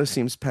cash almost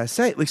seems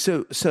passé. Like,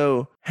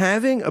 so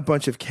having a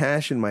bunch of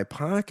cash in my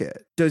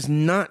pocket does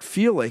not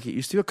feel like it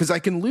used to, because I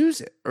can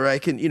lose it, or I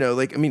can,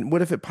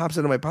 what if it pops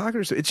out of my pocket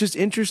or so? It's just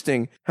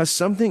interesting how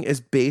something as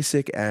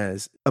basic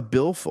as a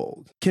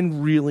billfold can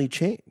really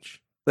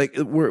change. Like,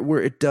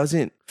 where it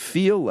doesn't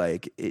feel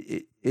like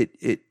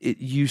it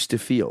used to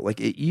feel. Like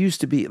it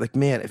used to be like,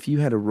 man, if you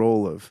had a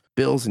roll of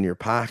bills in your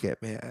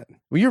pocket, man,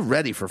 well, you're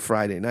ready for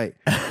Friday night.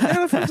 Now I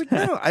was like,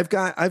 no, I've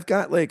got an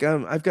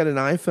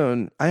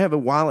iPhone. I have a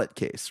wallet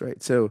case,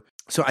 right? So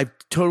I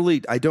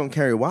don't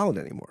carry a wallet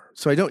anymore.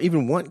 So I don't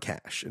even want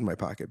cash in my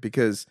pocket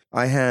because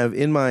I have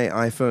in my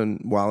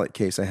iPhone wallet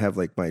case, I have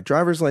like my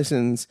driver's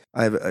license.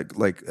 I have a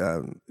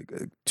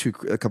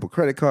couple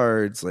credit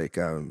cards, like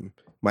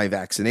my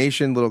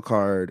vaccination little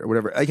card or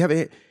whatever. I have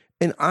it,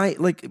 and I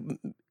like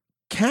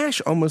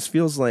cash almost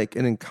feels like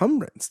an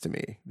encumbrance to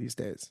me these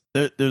days.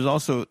 There's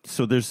also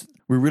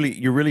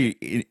you're really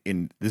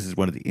in this is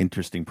one of the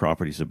interesting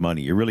properties of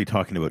money. You're really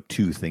talking about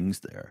two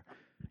things there.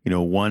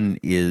 One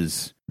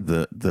is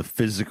the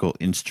physical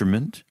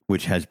instrument,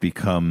 which has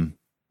become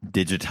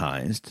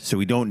digitized. So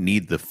we don't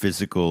need the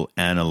physical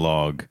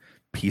analog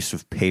piece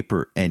of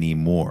paper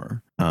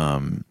anymore.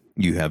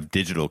 You have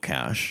digital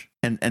cash.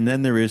 And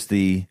then there is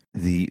the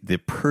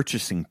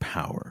purchasing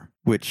power,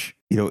 which,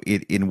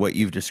 in what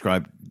you've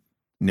described,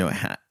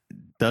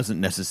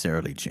 doesn't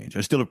necessarily change.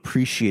 I still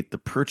appreciate the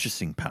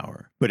purchasing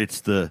power, but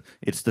it's the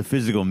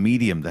physical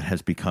medium that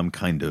has become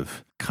kind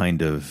of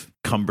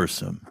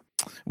cumbersome.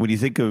 When you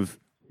think of,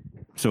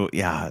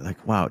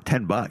 like, wow,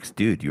 $10,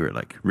 dude, you're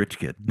like rich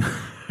kid.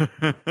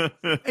 and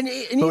but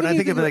when I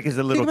think of it like as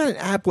a little, think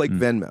about an app like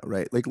Venmo,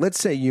 right? Like, let's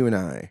say you and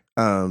I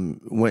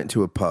went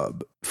to a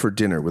pub for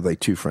dinner with like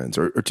two friends,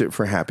 or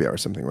for happy hour or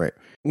something, right?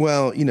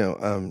 Well,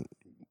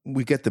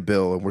 we get the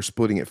bill and we're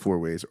splitting it 4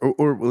 ways,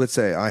 or let's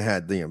say I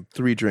had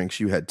 3 drinks,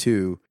 you had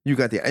 2, you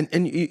got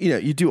and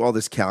you do all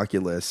this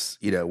calculus,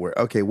 where,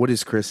 okay, what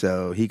does Chris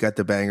owe? He got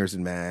the bangers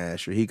and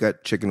mash, or he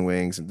got chicken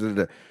wings,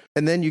 and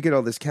and then you get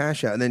all this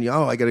cash out, and then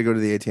I got to go to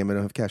the ATM, I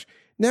don't have cash.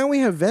 Now we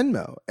have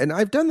Venmo, and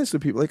I've done this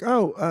with people, like,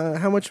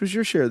 how much was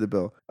your share of the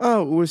bill?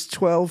 Oh, it was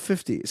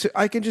 $12.50. So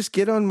I can just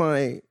get on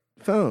my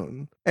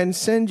phone and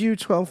send you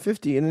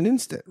 $12.50 in an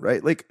instant,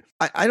 right? Like,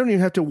 I don't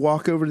even have to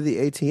walk over to the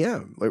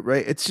ATM,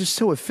 right? It's just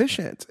so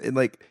efficient. And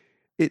like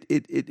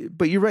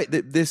but you're right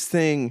that this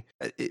thing,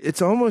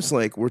 it's almost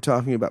like we're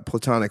talking about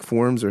Platonic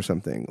forms or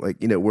something, like,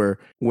 where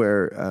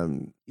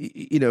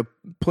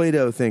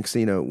Plato thinks,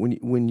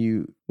 when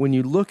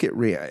you look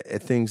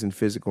at things in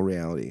physical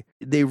reality,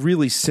 they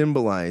really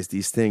symbolize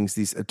these things,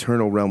 these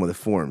eternal realm of the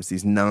forms,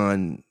 these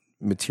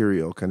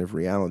non-material kind of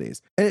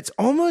realities. And it's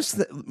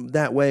almost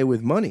that way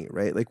with money,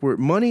 right? Like, where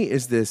money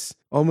is this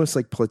almost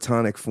like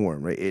Platonic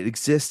form, right? It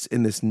exists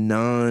in this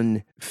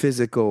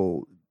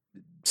non-physical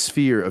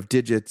sphere of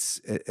digits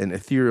and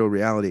ethereal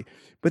reality,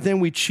 but then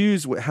we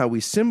choose how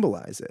we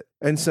symbolize it.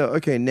 And so,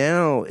 okay,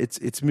 now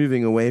it's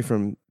moving away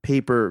from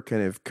paper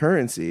kind of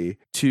currency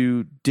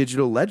to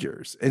digital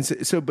ledgers. And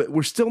so but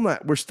we're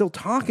still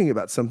talking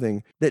about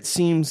something that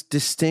seems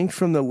distinct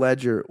from the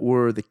ledger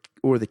or the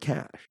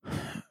cash.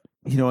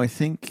 I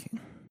think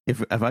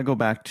if I go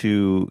back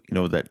to,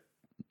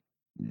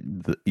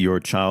 your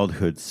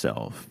childhood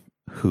self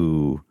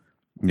who,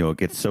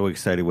 gets so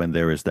excited when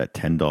there is that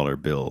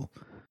 $10 bill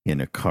in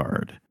a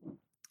card,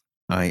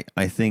 I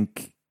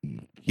think,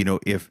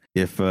 if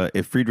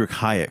Friedrich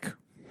Hayek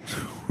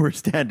were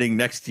standing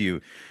next to you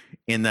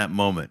in that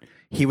moment,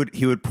 he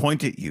would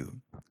point at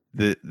you,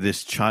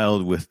 this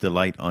child with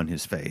delight on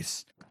his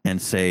face, and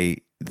say,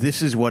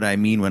 this is what I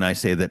mean when I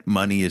say that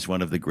money is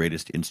one of the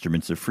greatest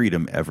instruments of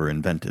freedom ever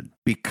invented.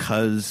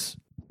 Because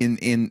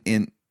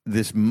in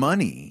this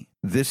money,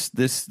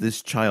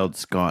 this child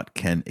Scott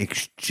can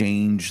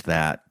exchange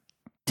that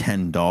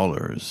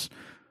 $10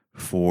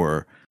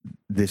 for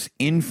this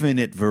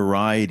infinite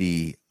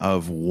variety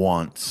of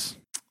wants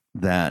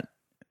that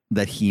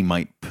he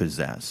might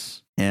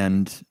possess.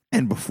 And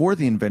before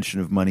the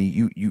invention of money,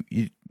 you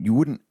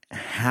wouldn't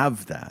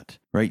have that,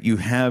 right? You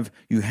have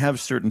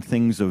certain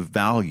things of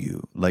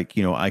value, like,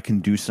 I can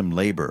do some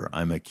labor.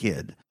 I'm a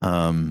kid.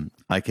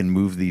 I can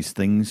move these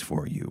things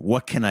for you.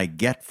 What can I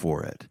get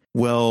for it?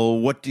 Well,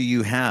 what do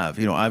you have?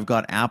 I've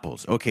got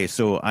apples. Okay,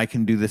 so I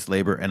can do this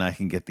labor and I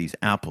can get these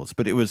apples.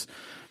 But it was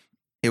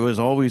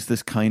always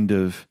this kind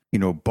of,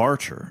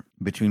 barter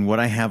between what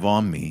I have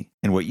on me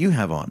and what you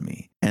have on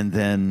me. And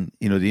then,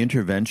 the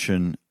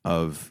intervention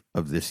of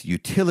this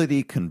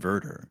utility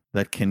converter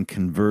that can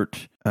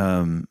convert,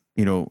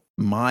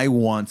 my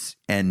wants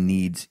and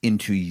needs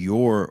into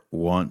your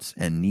wants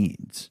and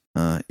needs,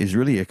 is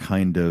really a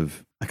kind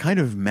of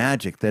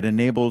magic that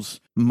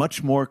enables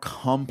much more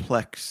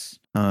complex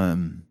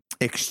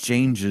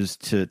exchanges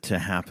to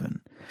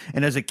happen.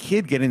 And as a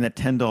kid getting that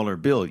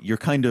 $10 bill,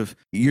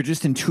 you're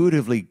just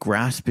intuitively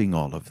grasping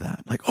all of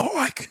that. Like, oh,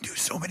 I can do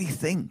so many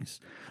things.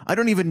 I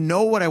don't even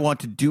know what I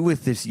want to do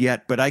with this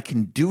yet, but I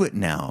can do it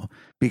now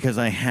because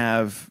I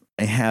have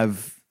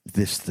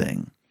this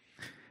thing.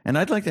 And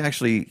I'd like to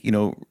actually,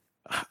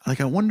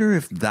 I wonder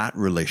if that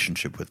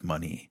relationship with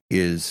money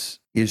is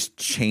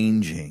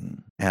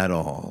changing at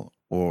all,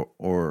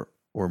 or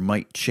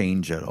might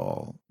change at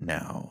all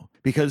now.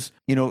 Because,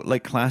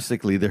 like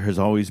classically, there has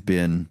always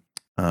been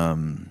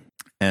an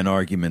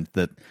argument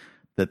that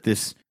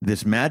this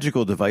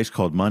magical device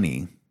called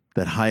money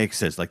that Hayek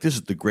says, like, this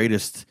is the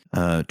greatest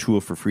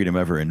tool for freedom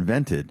ever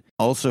invented,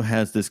 also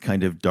has this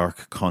kind of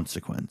dark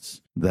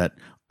consequence that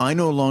I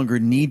no longer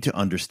need to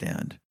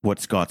understand what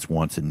Scott's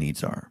wants and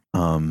needs are.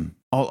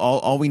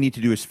 All we need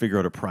to do is figure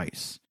out a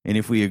price. And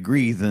if we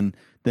agree, then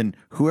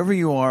whoever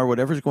you are,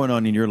 whatever's going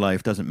on in your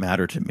life doesn't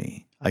matter to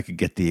me. I could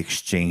get the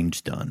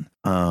exchange done.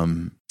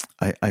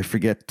 I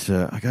forget.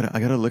 I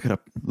gotta look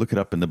it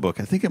up in the book.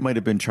 I think it might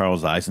have been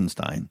Charles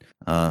Eisenstein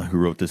who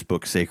wrote this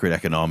book, Sacred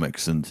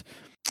Economics, and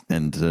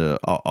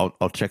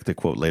I'll check the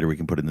quote later. We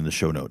can put it in the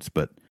show notes.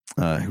 But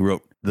who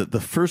wrote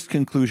the first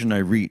conclusion I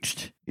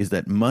reached is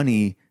that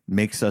money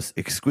makes us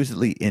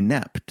exquisitely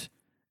inept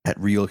at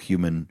real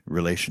human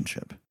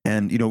relationship.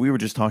 And we were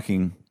just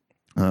talking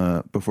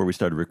before we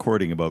started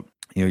recording about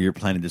you're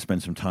planning to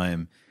spend some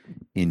time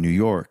in New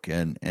York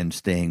and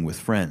staying with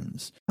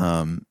friends.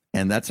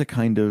 And that's a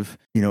kind of,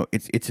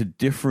 it's a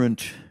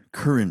different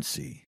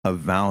currency of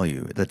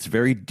value that's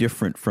very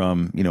different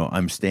from,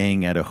 I'm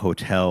staying at a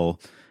hotel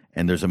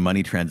and there's a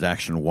money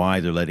transaction. Why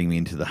they're letting me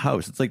into the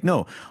house? It's like,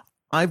 no,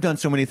 I've done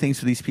so many things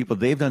for these people.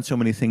 They've done so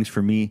many things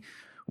for me.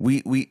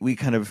 We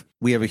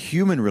have a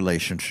human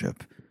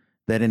relationship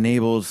that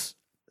enables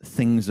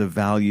things of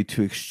value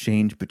to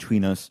exchange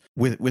between us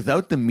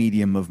without the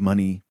medium of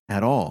money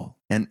at all.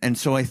 And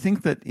so I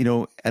think that,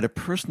 at a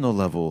personal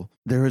level,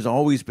 there has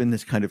always been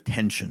this kind of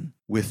tension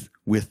with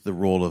the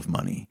role of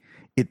money.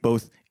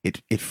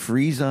 It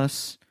frees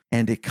us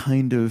and it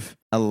kind of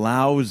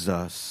allows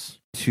us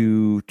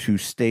to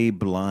stay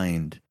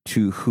blind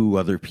to who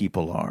other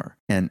people are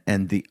and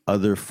the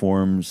other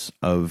forms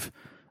of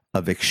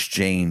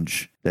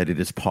exchange that it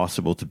is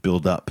possible to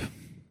build up.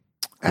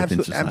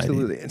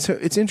 Absolutely. And so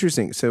it's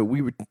interesting. So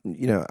we were,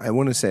 I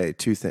want to say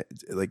two things,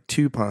 like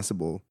two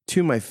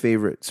of my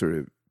favorite sort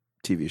of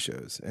TV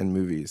shows and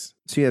movies.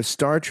 So you have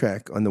Star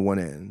Trek on the one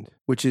end,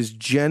 which is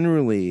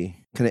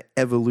generally kind of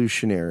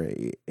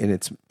evolutionary in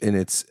its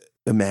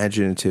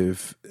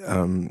imaginative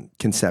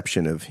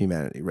conception of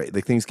humanity, right?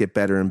 Like things get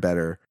better and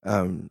better.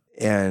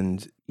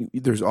 And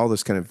there's all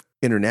this kind of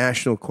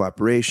international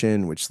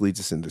cooperation, which leads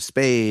us into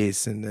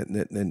space. And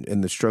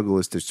the struggle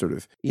is to sort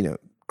of,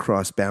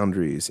 cross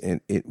boundaries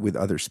with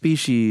other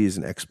species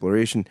and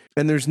exploration.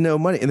 And there's no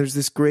money. And there's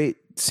this great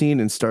scene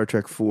in Star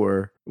Trek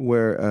 4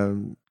 where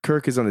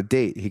Kirk is on a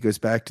date. He goes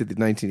back to the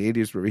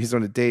 1980s where he's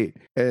on a date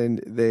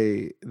and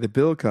the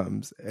bill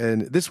comes.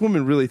 And this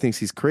woman really thinks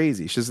he's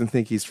crazy. She doesn't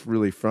think he's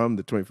really from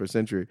the 21st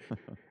century.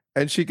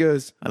 And she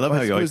goes, I love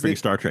how you always bring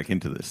Star Trek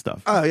into this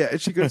stuff. Oh, yeah.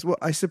 And she goes, well,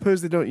 I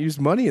suppose they don't use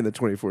money in the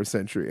 24th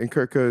century. And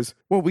Kirk goes,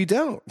 well, we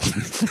don't.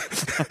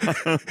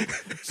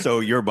 So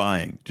you're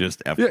buying,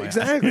 just FYI. Yeah,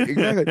 exactly.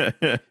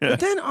 But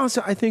then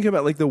also I think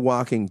about like The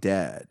Walking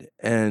Dead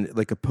and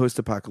like a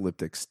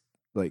post-apocalyptic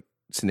like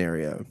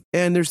scenario.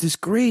 And there's this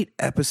great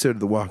episode of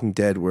The Walking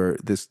Dead where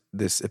this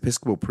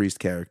Episcopal priest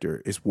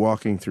character is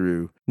walking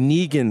through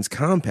Negan's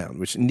compound,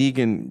 which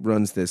Negan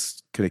runs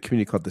this kind of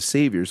community called the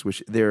Saviors,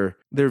 which they're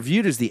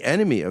viewed as the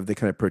enemy of the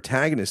kind of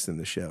protagonist in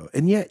the show.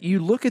 And yet you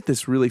look at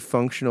this really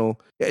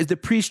functional, the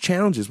priest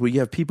challenges, well,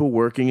 you have people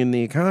working in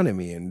the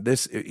economy and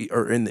this,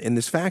 or in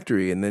this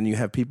factory, and then you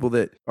have people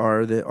that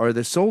are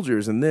the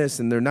soldiers and this,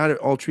 and they're not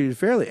all treated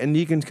fairly. And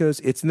Negan goes,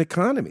 it's an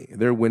economy.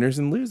 They're winners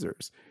and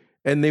losers.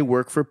 And they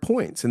work for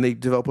points and they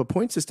develop a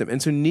point system.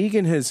 And so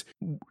Negan has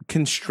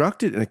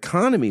constructed an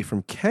economy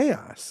from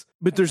chaos,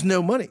 but there's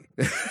no money.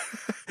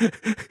 And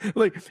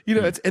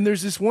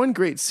there's this one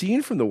great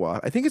scene from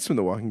I think it's from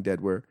The Walking Dead,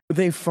 where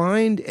they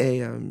find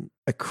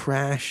a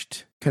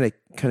crashed kind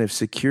of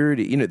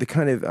security, the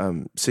kind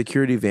of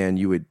security van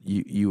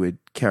you would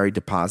carry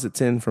deposits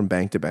in from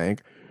bank to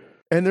bank.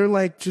 And they're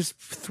like just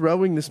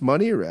throwing this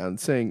money around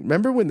saying,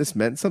 remember when this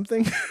meant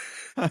something?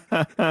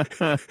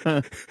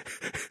 And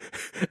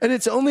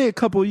it's only a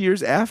couple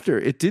years after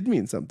it did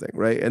mean something,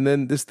 right? And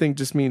then this thing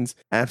just means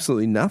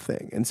absolutely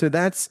nothing. And so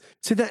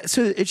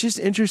it's just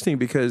interesting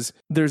because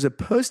there's a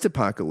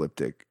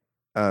post-apocalyptic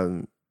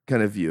kind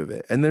of view of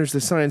it, and there's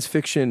the science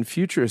fiction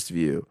futurist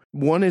view.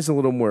 One is a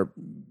little more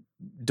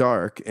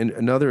dark, and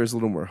another is a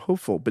little more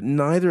hopeful, but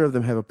neither of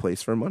them have a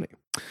place for money.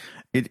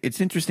 It's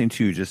interesting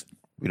too, just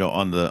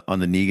on the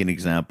Negan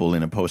example,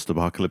 in a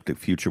post-apocalyptic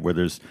future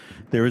where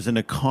there is an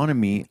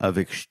economy of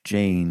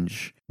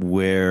exchange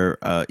where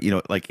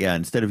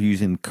instead of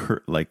using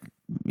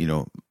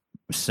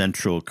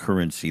central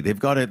currency,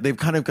 they've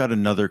kind of got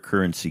another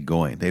currency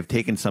going. They've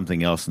taken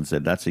something else and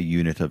said that's a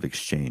unit of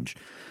exchange.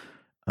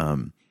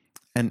 And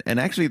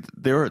actually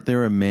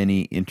there are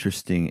many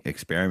interesting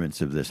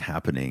experiments of this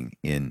happening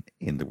in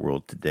the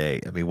world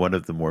today. I mean, one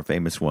of the more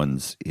famous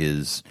ones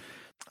is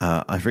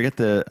I forget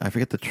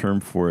the term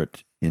for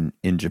it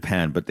in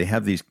Japan, but they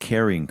have these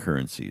carrying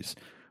currencies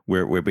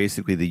where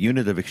basically the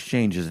unit of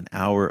exchange is an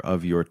hour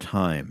of your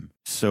time.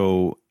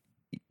 So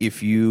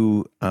if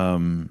you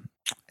and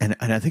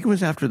I think it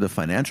was after the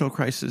financial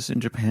crisis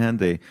in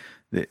Japan,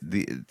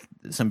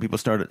 some people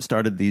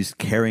started these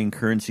carrying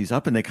currencies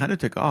up, and they kind of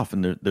took off,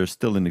 and they're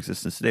still in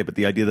existence today. But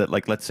the idea that,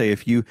 like, let's say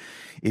if you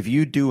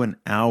do an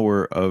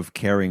hour of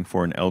caring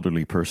for an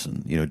elderly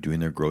person, doing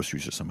their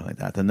groceries or something like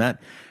that, then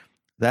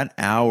that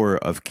hour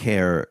of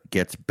care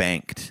gets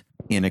banked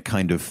in a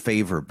kind of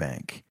favor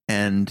bank.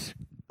 And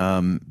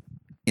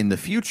in the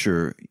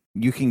future,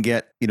 you can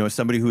get,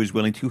 somebody who is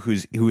willing to,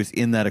 who is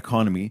in that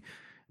economy,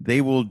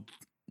 they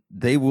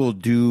will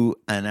do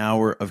an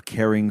hour of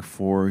caring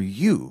for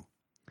you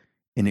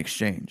in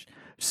exchange.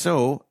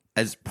 So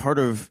as part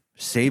of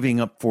saving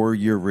up for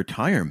your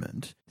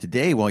retirement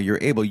today, while you're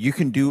able, you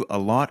can do a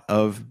lot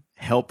of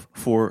help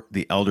for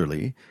the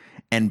elderly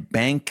and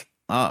bank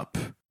up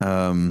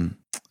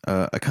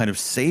a kind of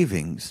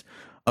savings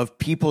of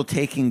people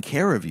taking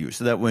care of you,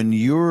 so that when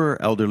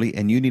you're elderly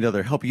and you need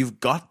other help, you've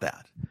got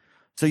that.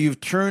 So you've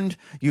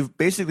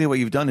basically, what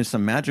you've done is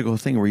some magical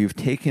thing where you've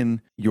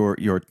taken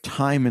your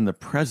time in the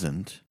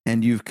present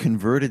and you've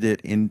converted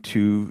it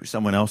into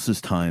someone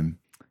else's time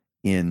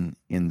in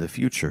the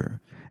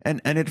future. And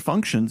it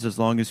functions as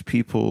long as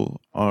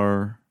people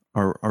are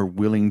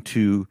willing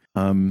to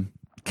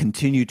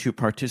continue to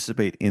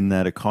participate in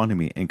that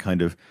economy and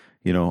kind of,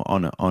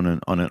 on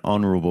an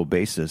honorable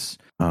basis,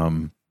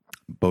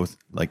 both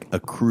like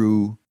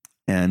accrue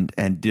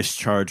and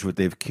discharge what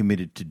they've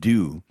committed to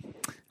do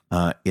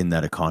in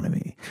that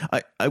economy.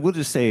 I will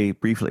just say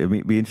briefly, it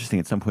may be interesting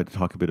at some point to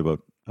talk a bit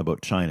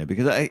about China,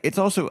 because it's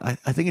also,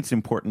 I think it's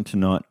important to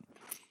not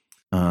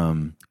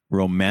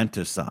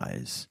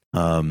romanticize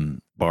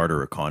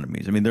barter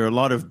economies. I mean, there are a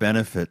lot of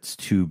benefits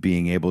to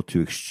being able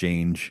to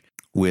exchange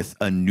with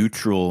a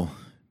neutral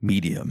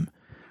medium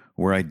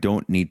where I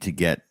don't need to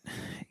get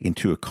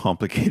into a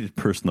complicated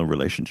personal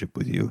relationship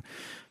with you.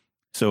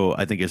 So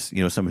I think as,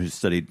 someone who's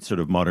studied sort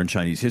of modern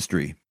Chinese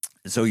history,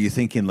 so you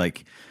think in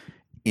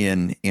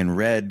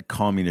red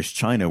communist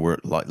China, where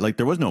like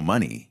there was no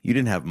money, you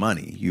didn't have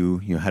money, you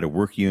had a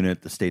work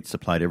unit, the state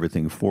supplied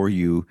everything for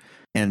you,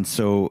 and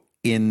so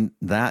in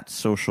that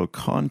social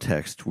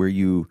context where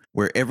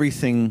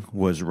everything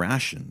was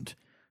rationed,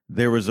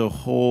 there was a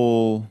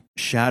whole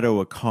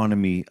shadow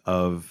economy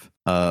of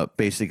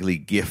basically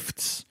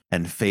gifts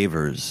and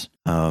favors,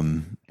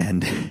 and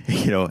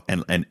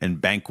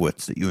and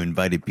banquets that you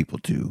invited people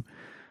to.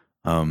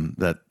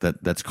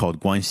 That's called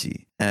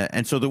guanxi.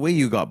 And so the way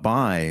you got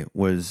by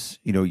was,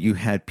 you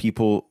had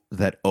people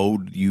that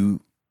owed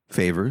you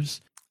favors.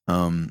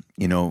 We've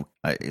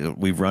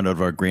run out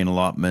of our grain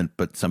allotment,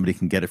 but somebody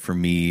can get it for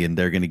me, and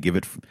they're going to give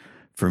it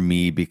for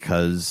me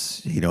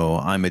because,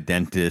 I'm a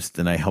dentist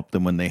and I helped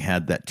them when they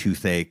had that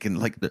toothache,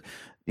 and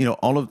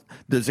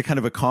there's a kind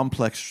of a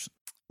complex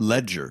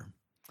ledger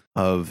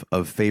of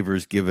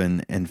favors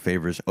given and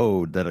favors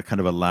owed that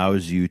kind of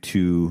allows you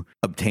to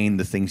obtain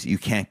the things that you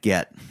can't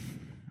get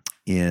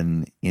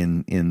in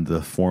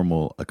the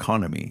formal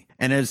economy.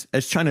 And as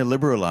China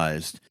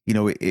liberalized,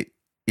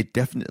 it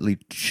definitely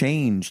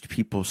changed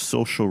people's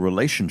social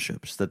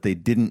relationships, that they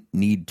didn't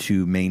need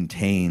to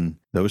maintain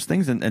those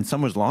things. And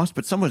some was lost,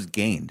 but some was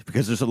gained,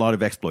 because there's a lot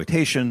of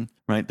exploitation,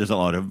 right? There's a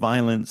lot of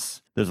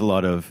violence. There's a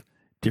lot of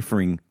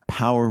differing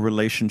power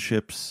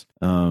relationships,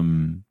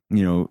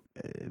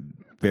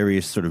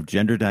 various sort of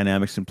gender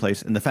dynamics in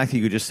place. And the fact that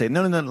you could just say,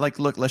 no, like,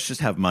 look, let's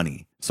just have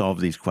money solve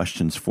these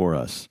questions for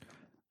us.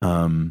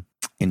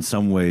 In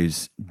some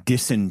ways,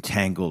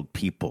 disentangled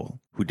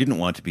people who didn't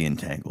want to be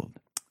entangled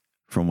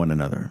from one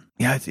another.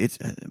 Yeah, it's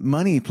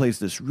money plays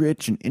this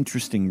rich and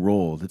interesting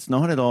role. It's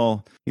not at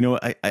all,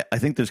 I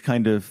think there's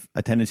kind of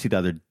a tendency to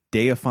either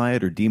deify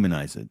it or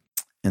demonize it.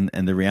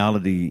 And the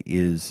reality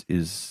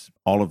is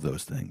all of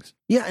those things.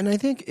 Yeah, and I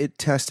think it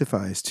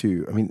testifies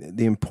to,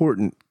 the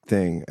important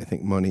thing, I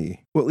think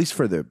money, well, at least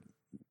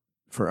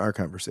for our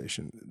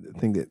conversation, the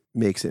thing that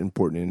makes it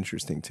important and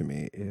interesting to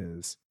me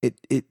is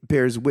it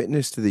bears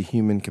witness to the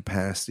human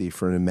capacity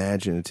for an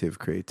imaginative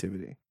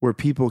creativity, where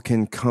people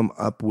can come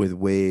up with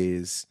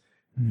ways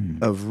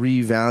of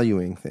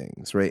revaluing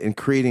things, right? And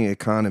creating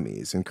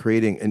economies and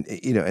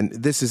and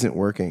this isn't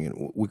working.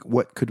 And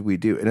what could we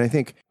do? And I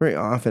think very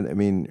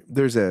often,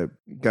 there's a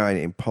guy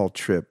named Paul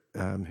Tripp,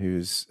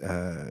 who's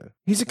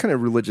he's a kind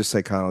of religious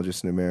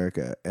psychologist in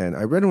America. And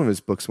I read one of his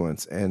books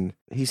once, and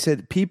he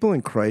said people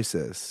in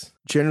crisis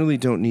generally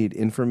don't need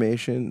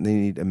information. They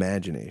need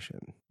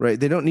imagination, right?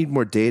 They don't need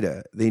more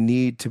data. They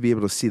need to be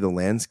able to see the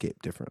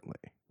landscape differently.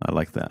 I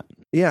like that.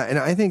 Yeah, and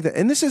I think that,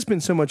 and this has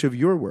been so much of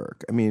your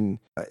work.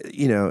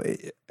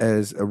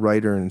 As a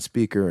writer and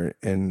speaker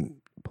and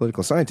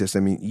political scientist,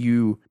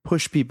 you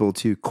push people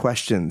to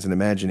questions and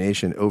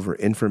imagination over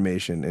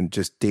information and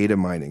just data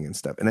mining and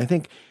stuff. And I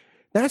think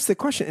that's the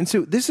question. And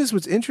so this is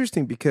what's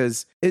interesting,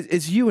 because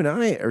as you and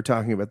I are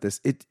talking about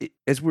this,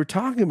 as we're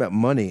talking about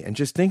money and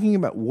just thinking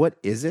about what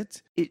is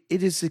it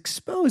has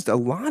exposed a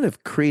lot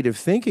of creative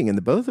thinking in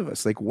the both of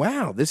us. Like,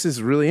 wow, this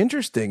is really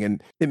interesting.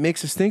 And it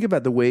makes us think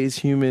about the ways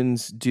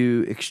humans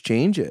do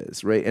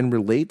exchanges, right? And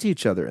relate to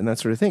each other and that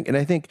sort of thing. And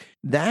I think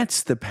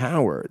that's the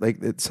power.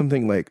 Like, it's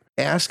something like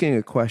asking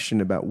a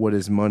question about what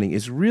is money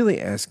is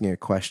really asking a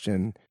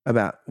question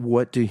about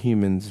what do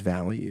humans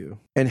value,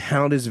 and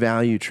how does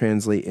value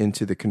translate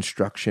into the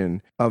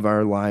construction of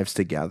our lives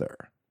together.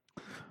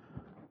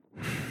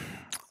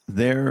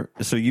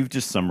 So you've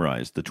just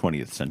summarized the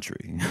 20th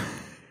century.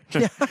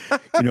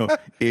 You know,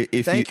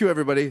 if Thank you,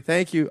 everybody.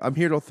 Thank you. I'm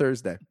here till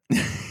Thursday.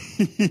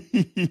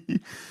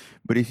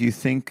 But if you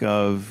think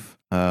of,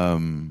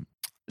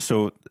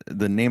 so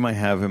the name I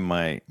have in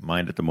my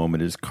mind at the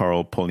moment is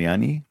Carl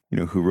Polanyi, you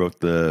know, who wrote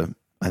the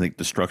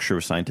Structure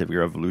of Scientific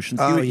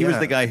Revolutions. He was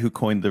the guy who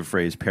coined the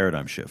phrase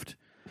paradigm shift.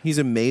 He's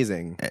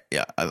amazing.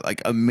 Yeah,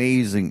 like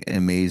amazing.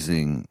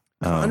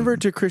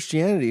 Convert to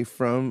Christianity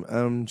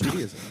from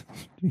Judaism.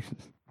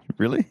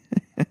 Really?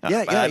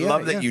 Yeah, I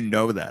love that you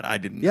know that. I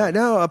didn't. Yeah,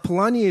 no,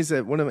 Polanyi is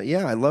one of my.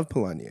 Yeah, I love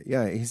Polanyi.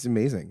 Yeah, he's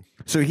amazing.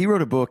 So he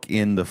wrote a book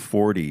in the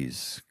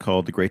 40s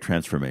called The Great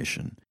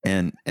Transformation,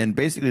 and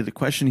basically the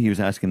question he was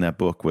asking in that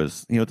book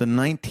was, you know, the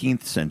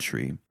 19th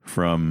century,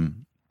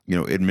 from, you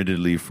know,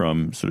 admittedly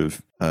from sort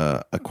of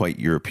a quite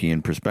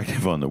European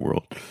perspective on the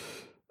world,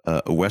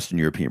 a Western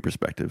European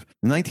perspective.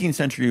 The 19th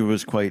century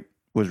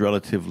was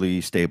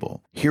relatively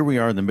stable. Here we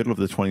are in the middle of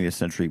the 20th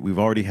century. We've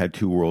already had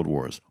 2 world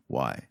wars.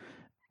 Why?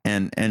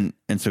 And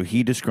so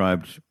he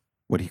described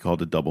what he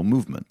called a double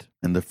movement.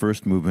 And the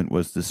first movement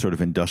was this sort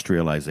of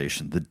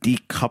industrialization, the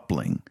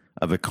decoupling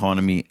of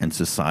economy and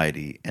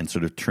society, and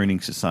sort of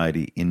turning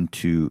society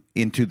into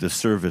the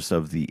service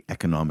of the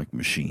economic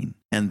machine.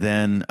 And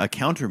then a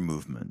counter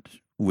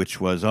movement,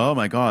 which was, oh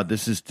my God,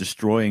 this is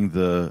destroying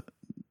the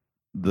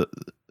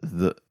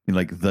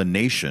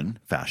nation,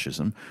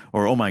 fascism,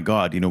 or oh my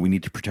God, you know, we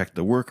need to protect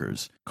the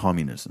workers,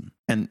 communism.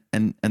 And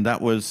that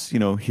was, you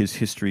know, his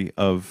history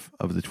of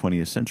the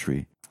 20th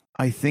century.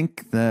 I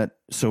think that,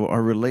 so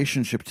our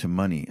relationship to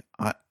money,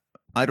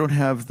 I don't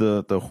have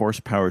the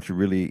horsepower to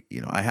really,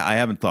 you know, I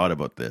haven't thought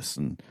about this,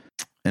 and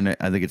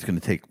I think it's going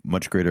to take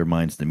much greater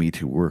minds than me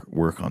to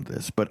work on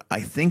this. But I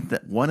think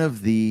that one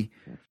of the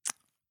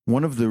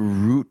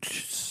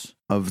roots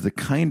of the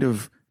kind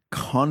of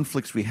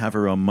conflicts we have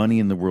around money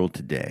in the world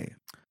today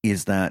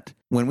is that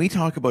when we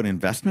talk about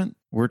investment,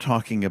 we're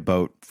talking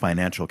about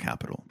financial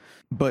capital.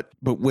 But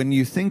when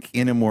you think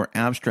in a more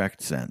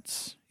abstract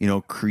sense, you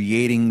know,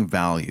 creating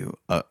value,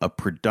 a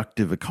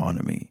productive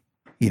economy,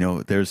 you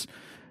know, there's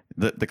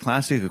the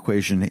classic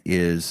equation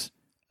is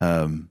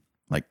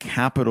like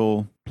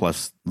capital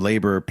plus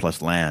labor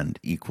plus land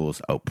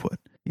equals output,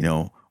 you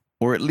know,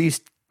 or at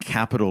least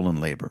capital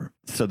and labor.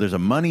 So there's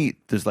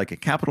like a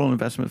capital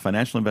investment,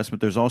 financial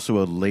investment. There's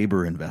also a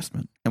labor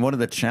investment. And one of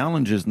the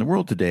challenges in the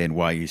world today, and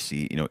why you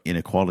see, you know,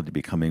 inequality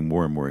becoming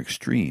more and more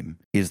extreme,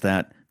 is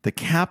that the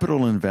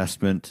capital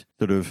investment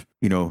sort of,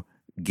 you know,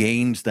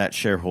 gains that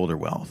shareholder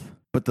wealth.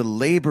 But the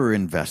labor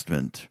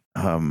investment,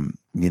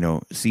 you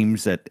know,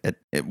 seems that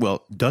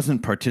doesn't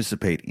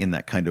participate in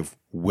that kind of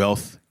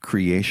wealth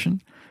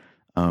creation.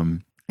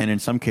 And in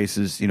some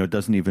cases, you know,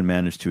 doesn't even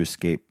manage to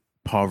escape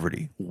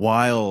poverty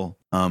while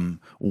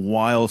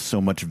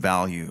so much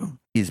value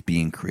is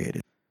being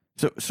created.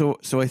 So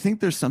I think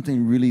there's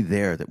something really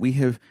there that we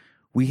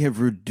have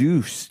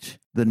reduced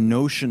the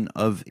notion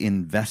of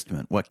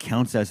investment, what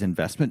counts as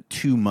investment,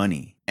 to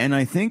money. And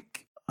I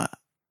think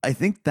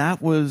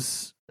that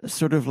was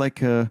sort of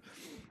like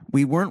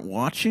we weren't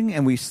watching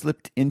and we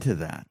slipped into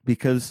that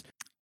because,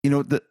 you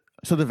know, the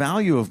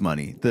value of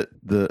money,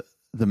 the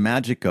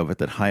magic of it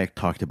that Hayek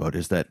talked about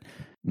is that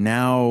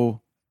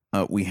now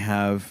we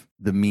have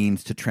the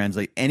means to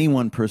translate any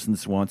one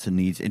person's wants and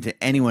needs into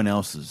anyone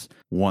else's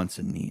wants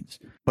and needs.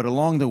 But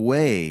along the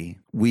way,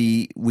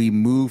 we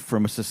move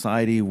from a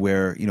society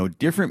where, you know,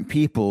 different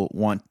people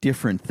want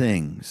different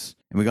things,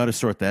 and we got to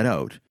sort that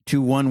out,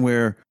 to one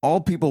where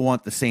all people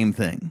want the same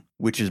thing,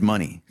 which is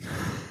money.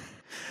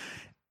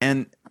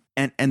 And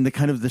the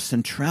kind of the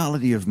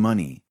centrality of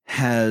money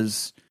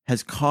has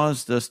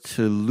caused us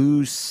to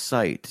lose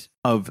sight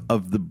of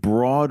the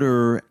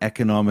broader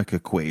economic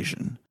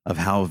equation of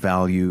how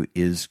value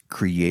is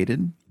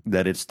created,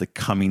 that it's the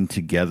coming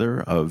together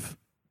of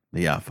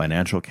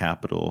financial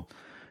capital,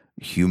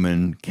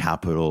 human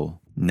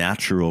capital,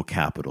 natural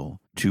capital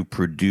to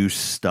produce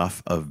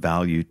stuff of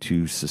value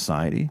to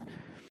society.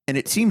 And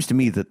it seems to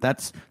me that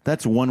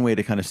that's one way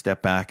to kind of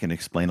step back and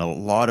explain a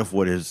lot of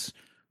what is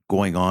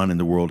going on in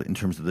the world in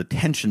terms of the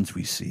tensions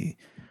we see.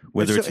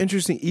 Whether it's so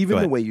interesting,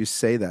 even the way you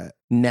say that,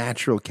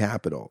 natural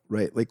capital,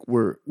 right? Like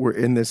we're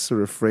in this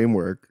sort of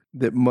framework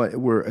that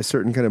where a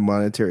certain kind of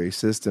monetary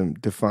system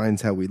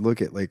defines how we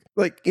look at like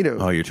you know.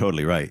 Oh, you're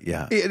totally right.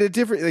 Yeah, in a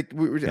different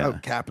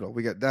capital.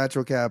 We got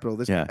natural capital.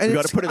 This, yeah, and you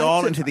got to put it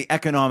all into the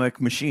economic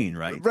machine,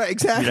 right? Right,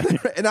 exactly.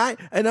 Yeah.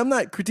 And I'm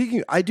not critiquing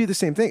you. I do the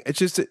same thing. It's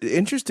just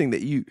interesting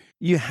that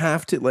you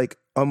have to like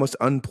almost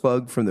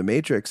unplug from the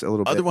matrix a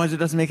little bit. Otherwise, it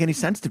doesn't make any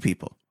sense to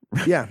people.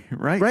 Yeah,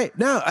 right.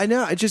 No, I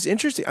know. It's just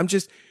interesting.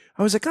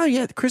 I was like, oh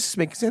yeah, Chris is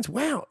making sense.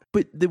 Wow,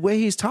 but the way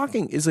he's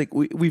talking is like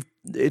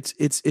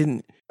it's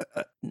in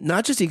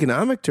not just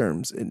economic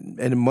terms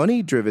and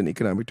money-driven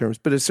economic terms,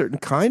 but a certain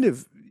kind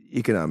of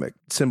economic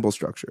symbol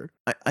structure.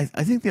 I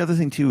think the other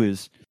thing too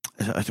is,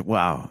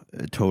 wow,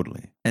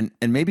 totally. And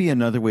maybe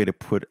another way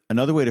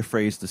to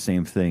phrase the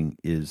same thing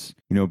is,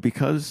 you know,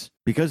 because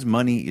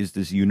money is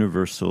this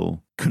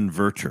universal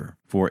converter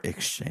for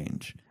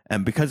exchange,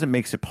 and because it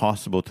makes it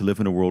possible to live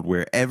in a world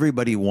where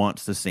everybody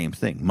wants the same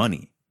thing,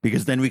 money.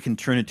 because then we can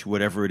turn it to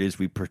whatever it is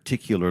we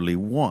particularly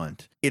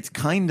want. It's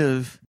kind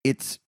of,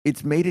 it's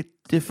made it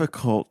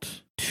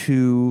difficult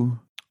to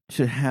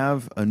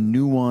have a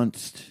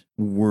nuanced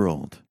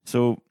world.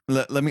 So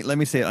let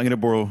me say, I'm going to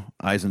borrow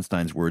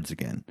Eisenstein's words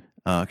again,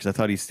 because I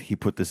thought he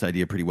put this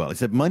idea pretty well. He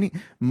said,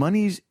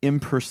 money's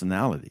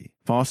impersonality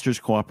fosters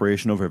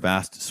cooperation over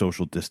vast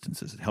social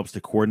distances. It helps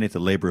to coordinate the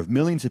labor of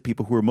millions of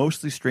people who are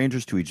mostly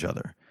strangers to each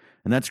other.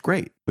 And that's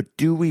great. But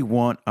do we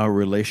want our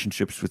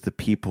relationships with the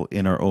people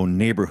in our own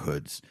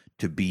neighborhoods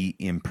to be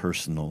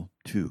impersonal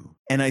too?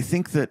 And I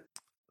think that,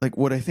 like,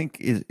 what I think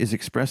is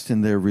expressed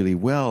in there really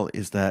well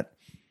is that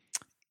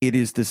it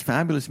is this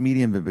fabulous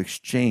medium of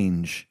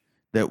exchange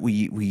that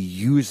we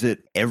use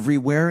it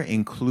everywhere,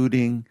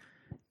 including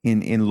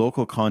in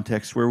local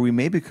contexts where we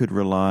maybe could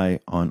rely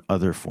on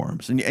other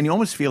forms. And you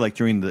almost feel like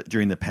during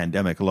the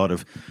pandemic, a lot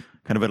of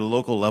kind of at a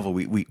local level,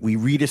 we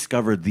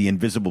rediscovered the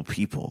invisible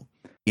people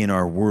in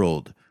our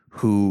world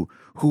who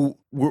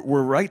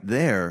were right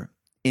there,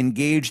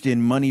 engaged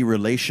in money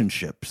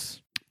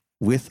relationships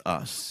with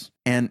us.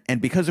 And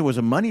because it was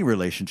a money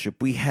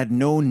relationship, we had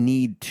no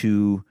need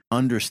to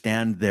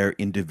understand their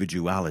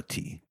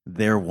individuality,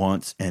 their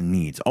wants and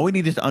needs. All we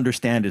needed to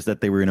understand is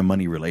that they were in a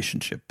money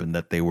relationship and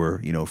that they were,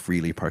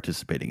 freely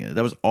participating in it.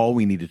 That was all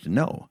we needed to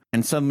know.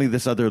 And suddenly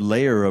this other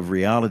layer of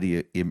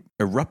reality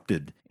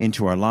erupted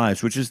into our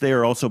lives, which is they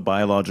are also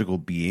biological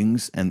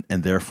beings and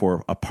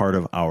therefore a part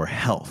of our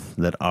health,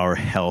 that our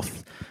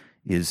health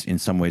is in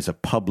some ways a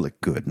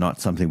public good,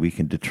 not something we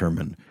can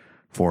determine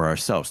for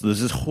ourselves. So there's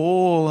this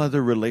whole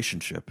other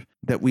relationship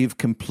that we've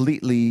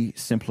completely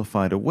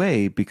simplified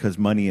away because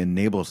money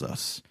enables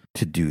us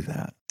to do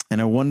that.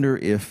 And I wonder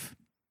if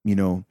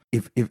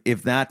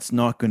that's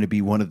not going to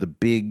be one of the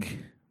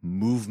big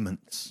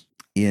movements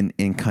in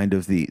kind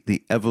of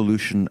the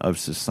evolution of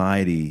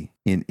society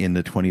in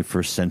the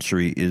 21st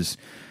century is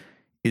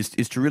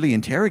to really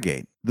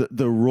interrogate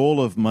the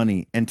role of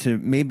money and to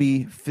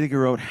maybe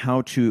figure out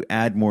how to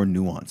add more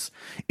nuance.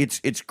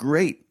 It's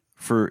great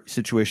for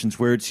situations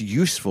where it's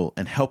useful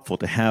and helpful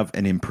to have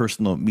an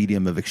impersonal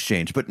medium of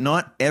exchange, but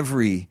not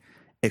every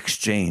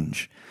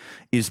exchange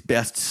is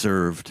best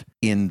served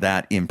in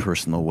that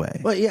impersonal way.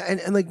 Well, yeah,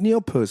 and like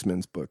Neil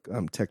Postman's book,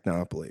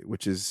 Technopoly,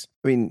 which is,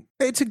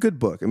 it's a good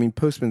book.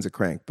 Postman's a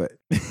crank, but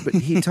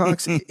he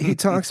talks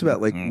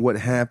about like what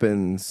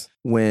happens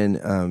when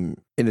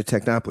in a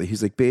technopoly.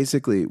 He's like,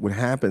 basically what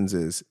happens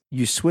is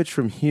you switch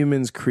from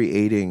humans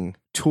creating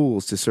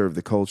tools to serve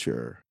the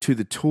culture to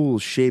the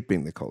tools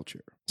shaping the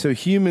culture. So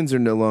humans are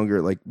no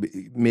longer like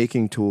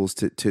making tools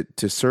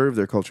to serve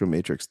their cultural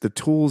matrix. The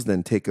tools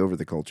then take over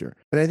the culture.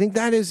 And I think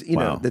that is,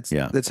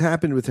 that's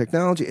happened with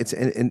technology.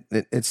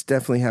 It's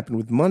definitely happened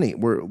with money.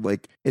 Where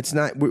like, it's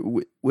not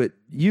what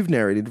you've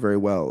narrated very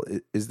well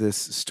is this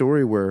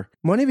story where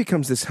money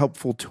becomes this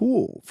helpful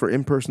tool for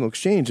impersonal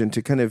exchange and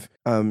to kind of,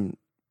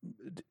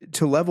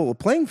 to level a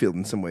playing field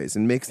in some ways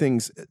and make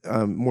things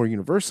more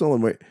universal.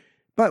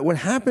 But what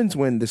happens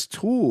when this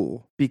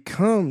tool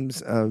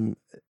becomes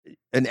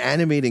an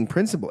animating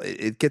principle?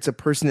 It gets a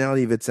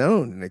personality of its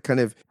own, and it kind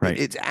of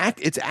it's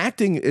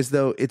acting as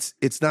though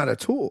it's not a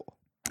tool.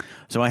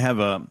 So I have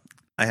a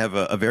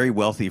very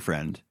wealthy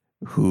friend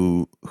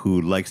who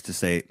likes to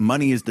say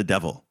money is the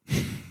devil.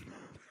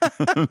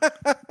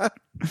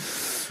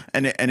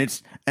 and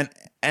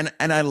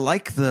I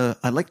like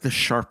the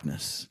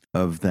sharpness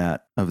of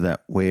that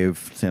way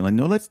of saying, like,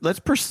 no, let's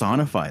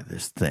personify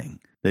this thing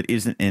that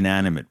isn't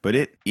inanimate, but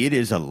it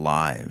is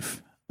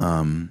alive.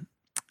 And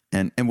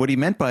what he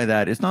meant by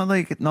that is not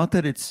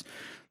that it's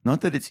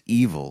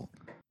evil,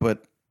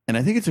 but, and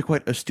I think it's a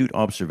quite astute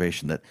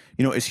observation that,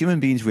 as human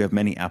beings, we have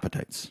many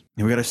appetites.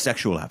 We got a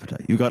sexual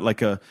appetite. You got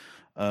like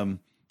an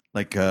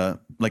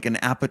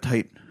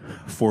appetite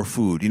for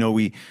food.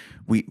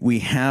 We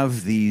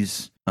have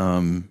these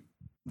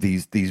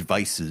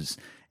vices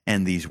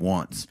and these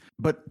wants,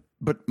 but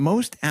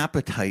most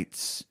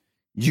appetites,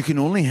 you can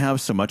only have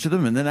so much of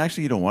them, and then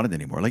actually you don't want it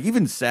anymore. Like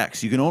even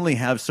sex, you can only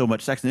have so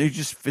much sex, and you're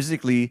just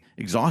physically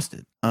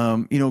exhausted.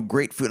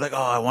 Great food, like,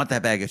 oh, I want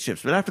that bag of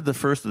chips. But after the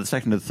first or the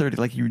second or the third,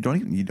 like you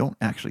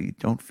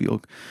don't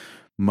feel.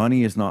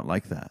 Money is not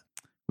like that.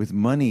 With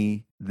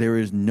money, there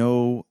is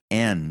no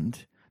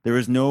end. There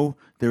is no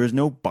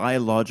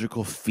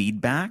biological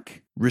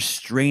feedback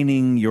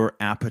restraining your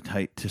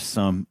appetite to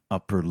some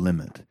upper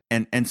limit.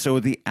 And so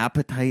the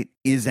appetite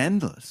is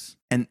endless.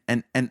 And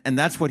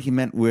that's what he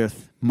meant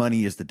with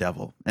money is the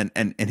devil.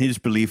 And his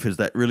belief is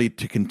that really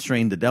to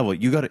constrain the devil,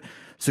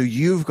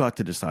 you've got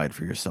to decide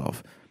for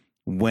yourself,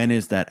 when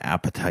is that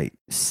appetite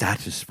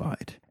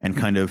satisfied, and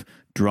kind of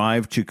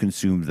drive to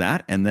consume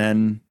that and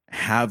then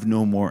have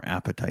no more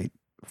appetite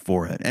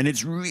for it. And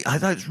I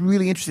thought it's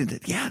really interesting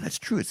that, yeah, that's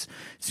true. It's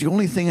the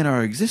only thing in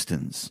our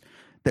existence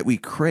that we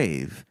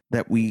crave,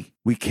 that we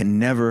can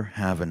never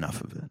have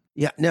enough of it.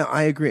 Yeah, no,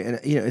 I agree. And,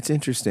 it's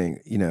interesting.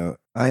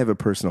 I have a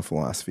personal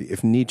philosophy.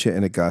 If Nietzsche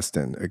and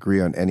Augustine agree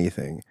on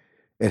anything,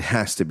 it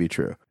has to be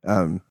true.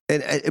 But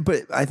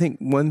I think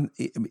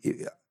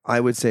I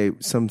would say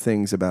some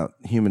things about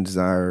human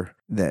desire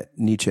that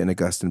Nietzsche and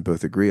Augustine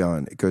both agree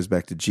on. It goes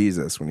back to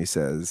Jesus when he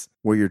says,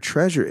 where your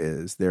treasure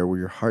is, there will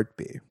your heart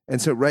be.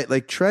 And so, right,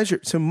 like treasure.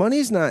 So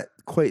money's not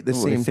quite the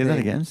same Say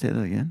thing. Say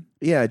that again.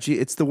 Yeah,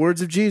 it's the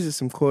words of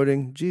Jesus. I'm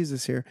quoting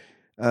Jesus here.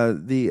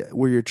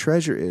 Where your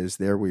treasure is,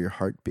 there will your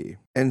heart be.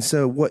 And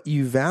so what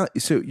you value,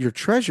 so your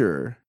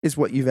treasure is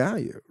what you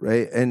value,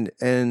 right? And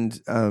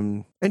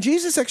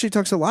Jesus actually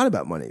talks a lot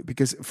about money,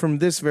 because from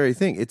this very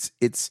thing,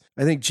 it's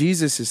I think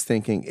Jesus is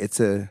thinking it's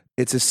a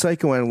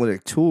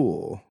psychoanalytic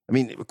tool. I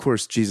mean, of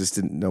course, Jesus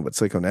didn't know about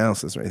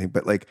psychoanalysis or anything,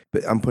 but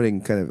I'm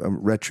putting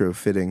I'm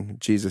retrofitting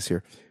Jesus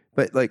here.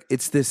 But like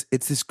it's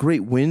this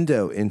great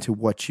window into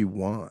what you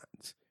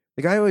want.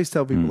 Like I always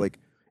tell people, like,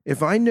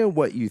 if I know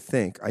what you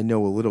think, I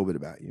know a little bit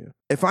about you.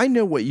 If I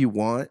know what you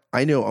want,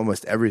 I know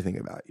almost everything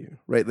about you,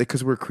 right? Like,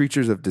 because we're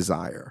creatures of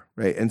desire,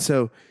 right? And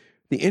so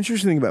the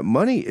interesting thing about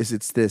money is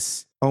it's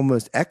this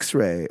almost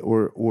X-ray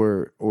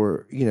or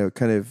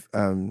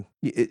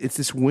it's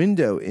this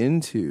window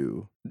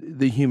into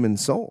the human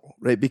soul,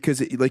 right?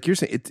 Because like you're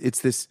saying, it's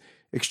this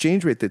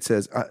exchange rate that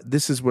says,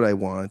 this is what I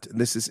want.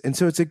 And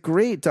so it's a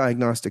great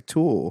diagnostic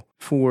tool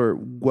for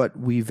what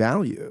we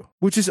value,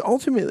 which is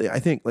ultimately, I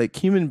think, like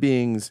human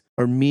beings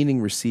are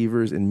meaning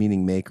receivers and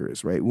meaning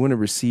makers, right? We want to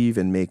receive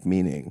and make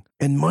meaning.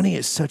 And money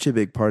is such a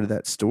big part of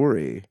that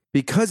story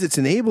because it's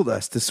enabled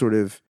us to sort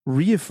of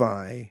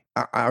reify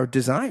our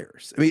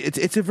desires. I mean,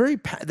 it's a very,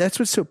 that's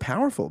what's so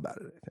powerful about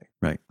it, I think.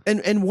 Right.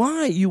 And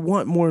why you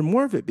want more and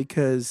more of it,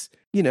 because,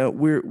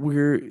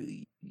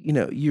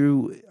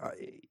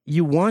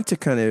 you want to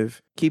kind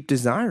of keep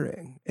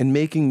desiring and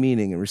making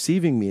meaning and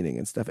receiving meaning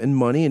and stuff. And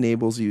money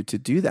enables you to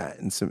do that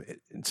in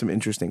some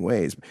interesting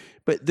ways.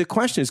 But the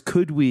question is,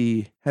 could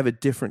we have a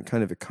different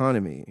kind of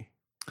economy,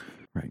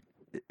 right,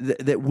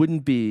 that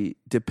wouldn't be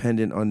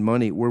dependent on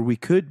money, where we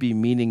could be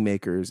meaning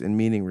makers and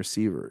meaning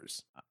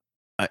receivers?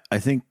 I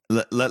think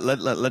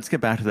let's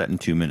get back to that in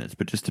 2 minutes.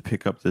 But just to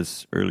pick up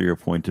this earlier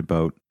point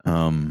about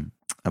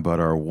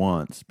our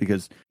wants,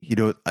 because,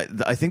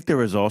 I think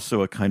there is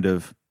also a kind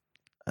of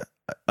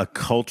a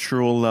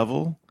cultural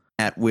level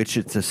at which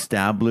it's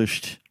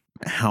established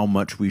how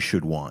much we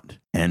should want,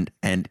 and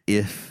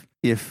if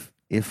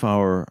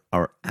our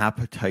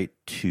appetite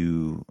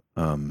to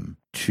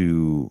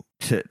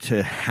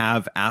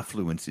have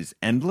affluence is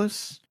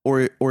endless,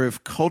 or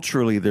if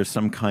culturally there's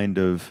some kind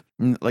of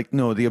like,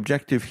 no, the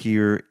objective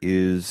here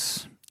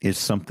is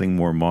something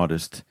more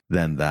modest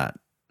than that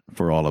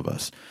for all of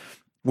us.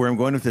 Where I'm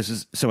going with this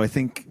is, so I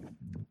think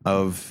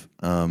of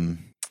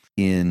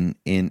in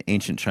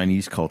ancient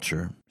Chinese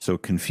culture, so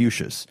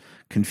Confucius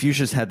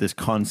had this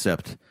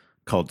concept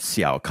called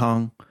Xiao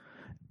Kang,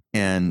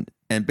 and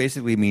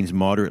basically means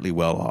moderately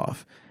well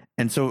off.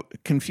 And so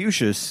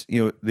Confucius,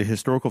 the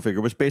historical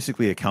figure, was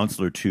basically a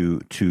counselor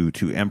to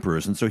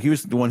emperors, and so he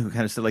was the one who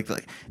kind of said, like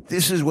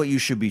this is what you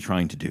should be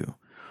trying to do.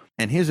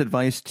 And his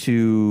advice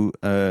to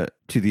the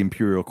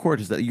imperial court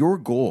is that your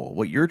goal,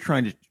 what you're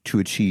trying to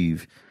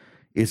achieve,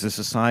 is a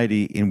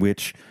society in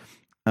which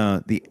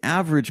the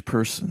average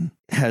person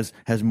has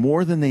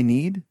more than they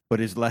need,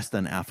 but is less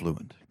than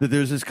affluent. That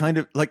there's this kind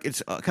of like,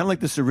 it's kind of like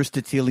this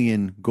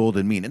Aristotelian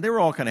golden mean, and they were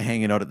all kind of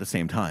hanging out at the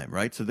same time,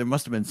 right? So there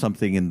must have been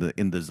something in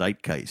the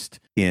zeitgeist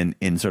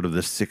in sort of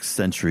the 6th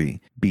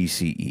century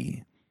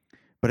BCE.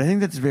 But I think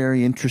that's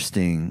very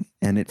interesting,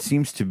 and it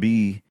seems to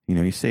be,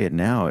 you say it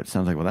now, it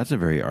sounds like, well, that's a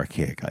very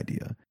archaic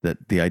idea.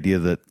 That the idea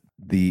that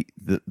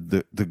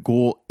the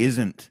goal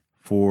isn't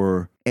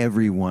for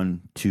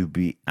everyone to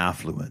be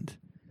affluent.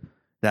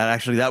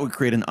 That would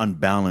create an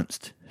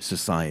unbalanced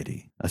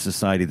society, a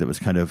society that was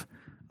kind of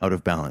out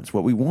of balance.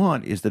 What we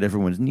want is that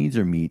everyone's needs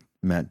are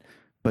met,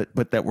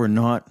 but that we're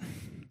not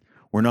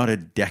a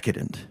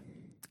decadent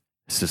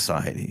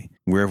society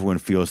where everyone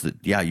feels that,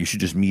 yeah, you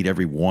should just meet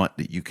every want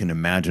that you can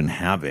imagine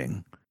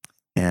having,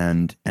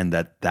 and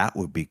that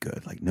would be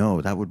good. Like,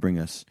 no, that would bring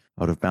us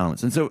out of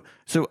balance. And so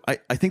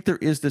I think there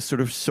is this sort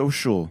of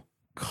social,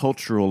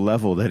 cultural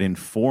level that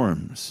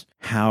informs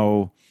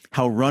how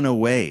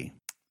runaway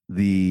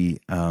the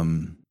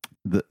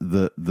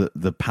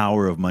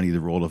power of money, the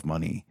role of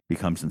money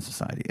becomes in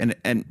society.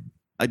 And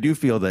I do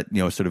feel that,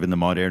 sort of in the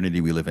modernity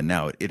we live in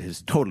now, it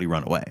has totally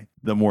run away.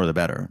 The more, the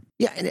better.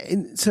 Yeah.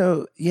 And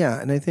so,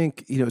 and I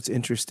think, it's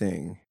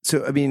interesting.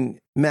 So, I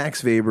mean,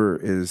 Max Weber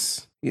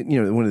is,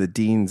 one of the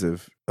deans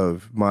of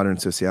modern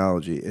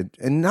sociology,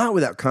 and not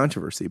without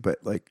controversy, but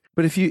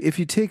if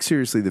you take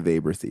seriously the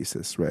Weber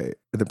thesis, right,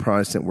 the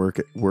Protestant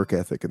work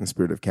ethic and the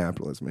spirit of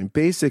capitalism, and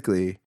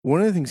basically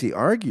one of the things he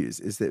argues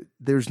is that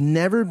there's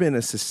never been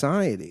a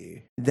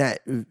society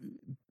that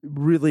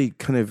really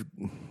kind of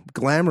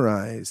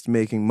glamorized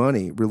making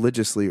money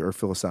religiously or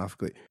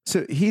philosophically.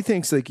 So he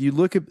thinks, like, you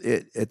look at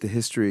the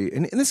history,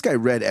 and this guy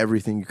read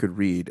everything you could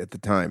read at the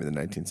time in the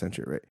 19th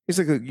century, right? He's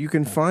like, look, you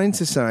can find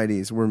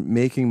societies where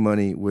making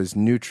money was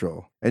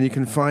neutral, and you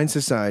can find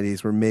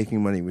societies where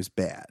making money was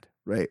bad,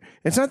 right?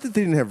 It's not that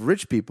they didn't have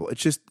rich people.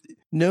 It's just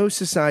no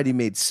society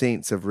made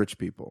saints of rich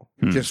people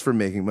just for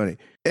making money.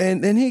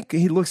 And then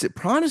he looks at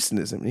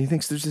Protestantism and he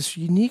thinks there's this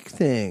unique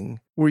thing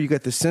where you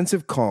got the sense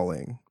of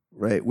calling,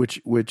 right?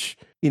 Which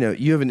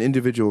you have an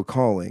individual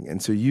calling,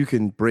 and so you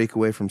can break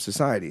away from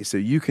society. So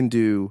you can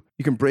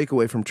break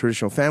away from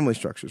traditional family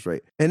structures,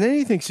 right? And then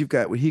he thinks you've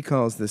got what he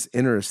calls this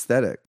inner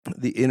aesthetic,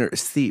 the inner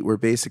aesthete, where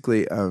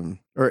basically,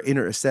 or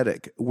inner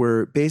aesthetic,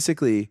 where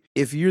basically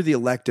if you're the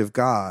elect of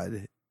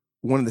God,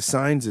 one of the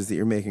signs is that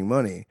you're making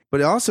money.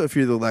 But also, if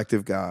you're the elect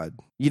of God,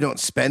 you don't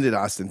spend it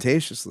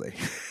ostentatiously.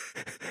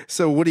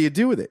 So what do you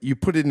do with it? You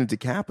put it into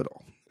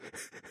capital.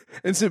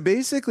 And so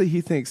basically he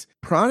thinks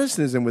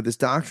Protestantism, with this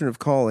doctrine of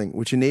calling,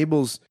 which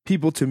enables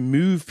people to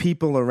move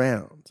people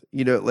around,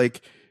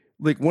 like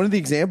one of the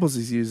examples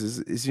he uses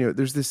is,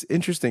 there's this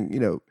interesting,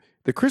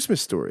 the Christmas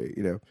story,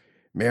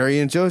 Mary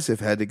and Joseph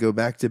had to go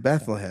back to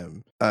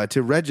Bethlehem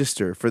to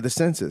register for the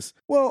census.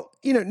 Well,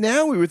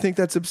 now we would think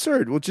that's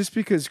absurd. Well, just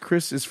because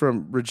Chris is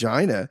from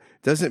Regina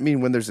doesn't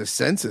mean when there's a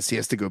census he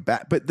has to go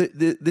back. But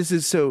this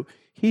is so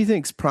he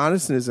thinks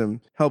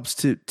Protestantism helps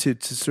to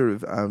sort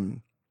of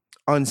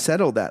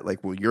unsettle that,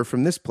 like, well, you're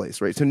from this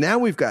place, right? So now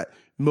we've got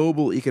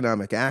mobile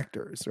economic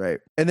actors, right?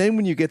 And then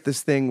when you get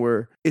this thing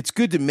where it's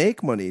good to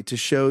make money to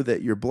show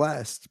that you're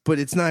blessed, but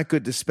it's not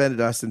good to spend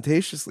it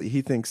ostentatiously,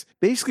 he thinks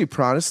basically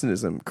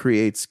Protestantism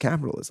creates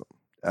capitalism,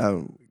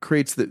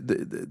 creates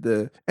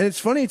the and it's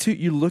funny too,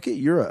 you look at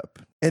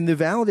Europe and the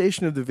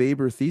validation of the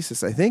Weber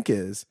thesis, I think,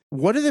 is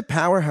what are the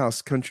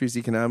powerhouse countries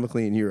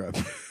economically in Europe?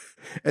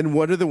 And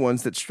what are the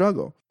ones that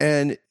struggle?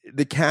 And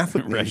the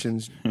Catholic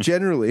nations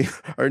generally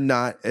are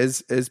not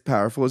as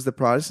powerful as the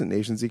Protestant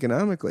nations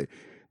economically.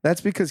 That's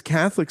because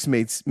Catholics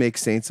make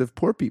saints of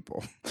poor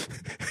people,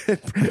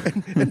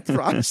 and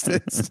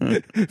Protestants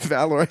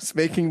valorize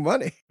making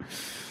money.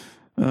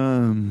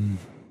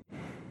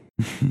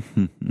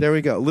 There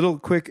we go. A little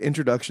quick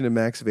introduction to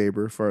Max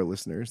Weber for our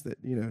listeners that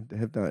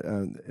have not.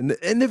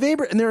 And the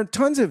Weber, and there are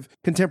tons of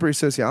contemporary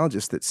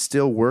sociologists that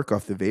still work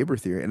off the Weber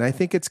theory, and I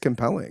think it's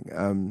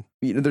compelling.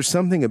 There's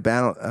something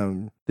about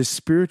the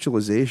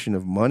spiritualization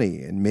of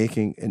money and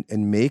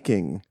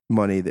making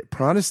money that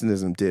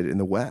Protestantism did in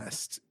the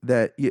West.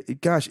 That,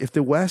 gosh, if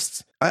the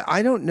West,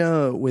 I don't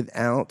know,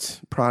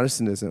 without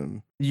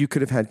Protestantism, you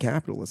could have had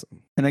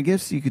capitalism. And I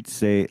guess you could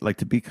say, like,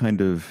 to be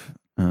kind of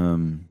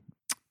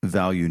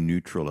value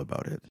neutral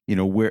about it.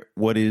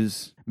 What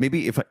is,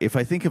 maybe if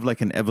I think of like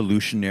an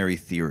evolutionary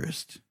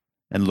theorist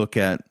and look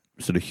at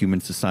sort of human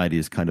society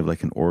as kind of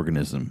like an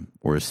organism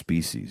or a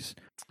species,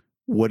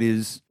 what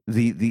is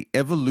the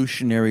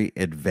evolutionary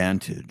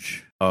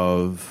advantage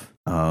of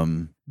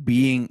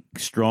being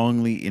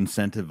strongly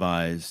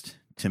incentivized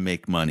to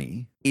make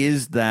money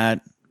is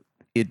that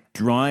it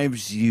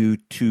drives you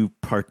to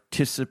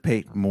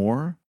participate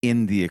more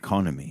in the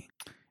economy.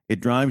 It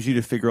drives you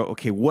to figure out,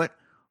 okay, what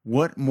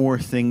more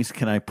things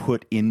can I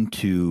put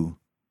into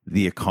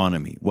the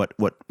economy? What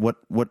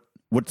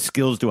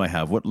skills do I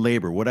have? What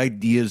labor? What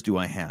ideas do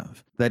I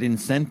have? That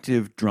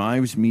incentive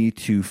drives me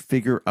to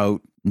figure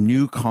out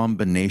new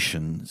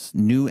combinations,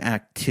 new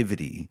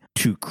activity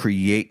to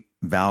create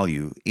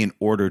value in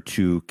order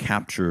to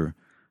capture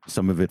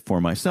some of it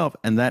for myself.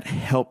 And that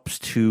helps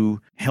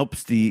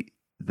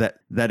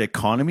that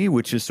economy,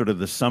 which is sort of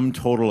the sum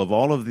total of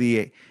all of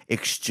the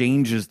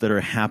exchanges that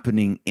are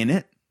happening in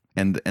it,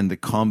 and the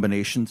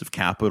combinations of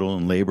capital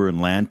and labor and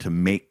land to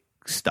make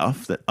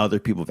stuff that other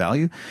people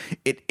value,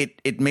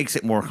 it makes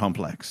it more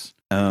complex.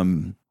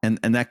 And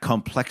that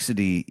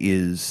complexity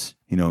is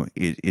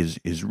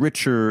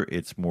richer.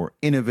 It's more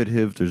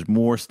innovative. There's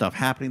more stuff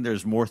happening.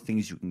 There's more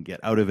things you can get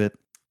out of it.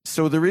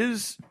 So there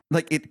is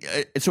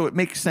so it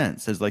makes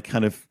sense as like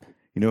kind of,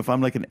 if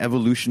I'm like an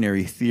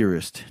evolutionary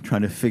theorist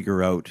trying to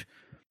figure out,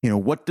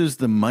 what does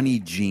the money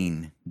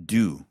gene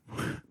do?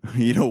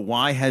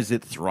 Why has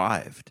it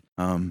thrived?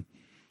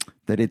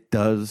 That it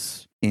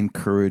does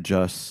encourage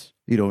us,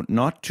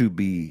 not to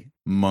be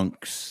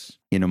monks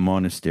in a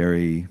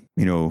monastery,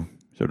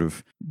 sort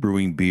of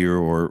brewing beer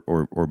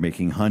or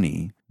making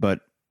honey,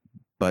 but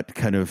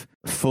kind of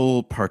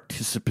full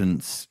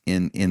participants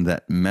in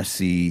that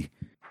messy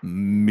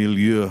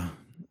milieu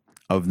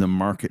of the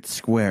market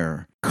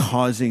square,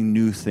 causing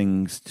new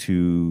things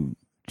to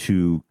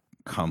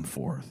come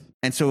forth.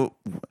 And so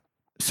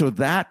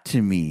that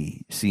to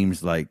me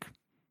seems like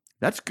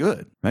that's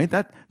good, right?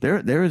 That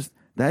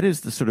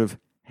is the sort of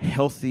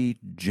healthy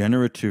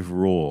generative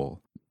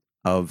role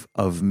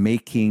of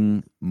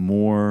making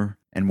more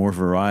and more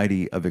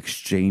variety of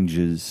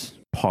exchanges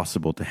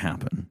possible to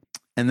happen.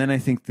 And then I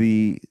think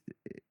the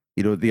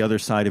other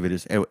side of it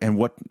is, and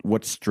what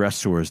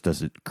stressors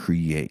does it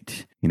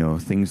create?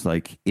 Things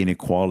like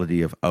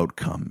inequality of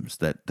outcomes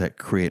that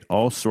create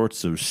all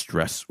sorts of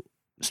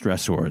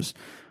stressors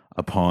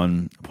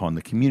upon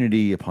the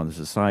community, upon the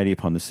society,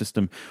 upon the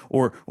system,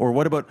 or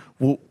what about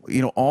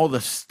all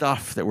the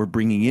stuff that we're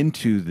bringing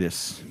into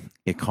this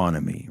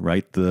economy,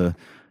 right? The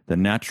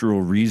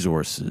natural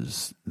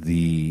resources,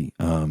 the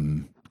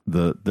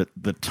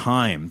the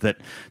time that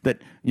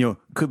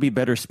could be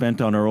better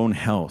spent on our own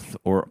health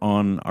or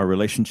on our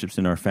relationships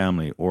in our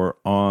family or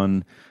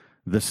on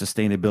the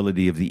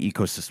sustainability of the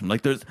ecosystem.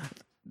 Like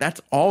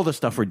that's all the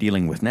stuff we're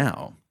dealing with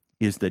now.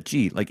 Is that,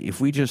 gee, like if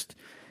we just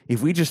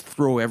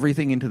throw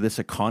everything into this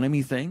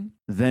economy thing,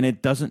 then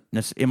it doesn't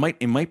necessarily,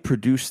 it might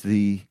produce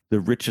the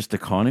richest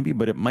economy,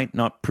 but it might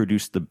not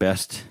produce the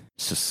best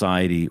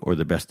society or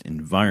the best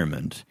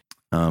environment.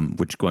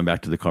 Which, going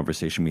back to the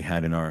conversation we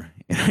had in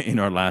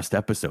our last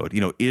episode,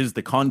 is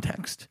the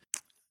context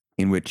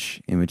in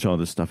which all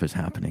this stuff is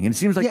happening. And it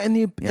seems like and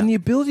the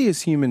ability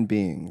as human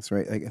beings,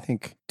 right? Like I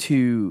think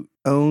to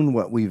own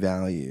what we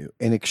value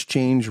and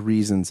exchange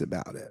reasons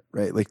about it,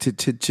 right? Like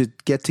to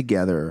get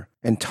together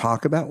and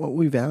talk about what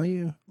we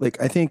value.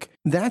 Like I think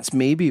that's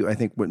maybe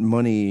what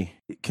money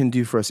can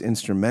do for us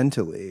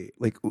instrumentally.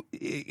 Like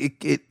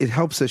it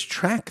helps us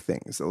track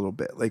things a little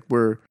bit, like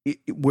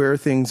where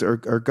things are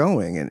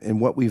going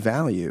and what we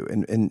value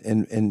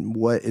and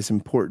what is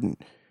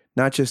important.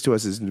 Not just to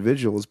us as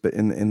individuals, but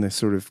in the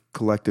sort of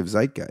collective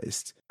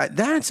zeitgeist.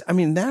 That's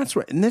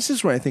right. And this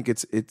is where I think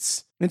it's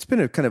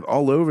been a kind of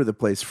all over the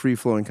place, free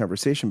flowing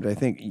conversation. But I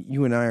think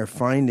you and I are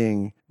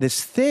finding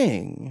this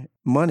thing,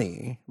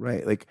 money,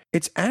 right? Like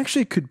it's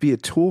actually could be a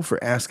tool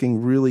for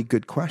asking really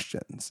good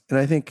questions. And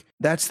I think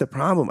that's the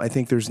problem. I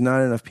think there's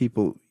not enough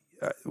people.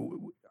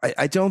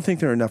 I don't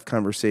think there are enough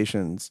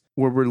conversations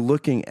where we're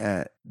looking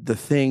at the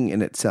thing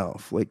in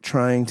itself, like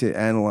trying to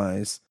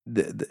analyze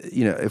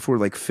if we're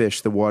like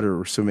fish, the water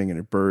we're swimming in,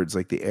 or birds,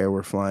 like the air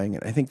we're flying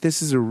in. I think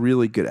this is a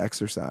really good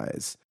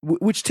exercise,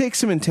 which takes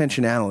some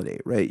intentionality,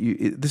 right?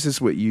 This is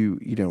what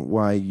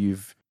why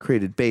you've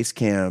created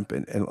Basecamp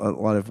and a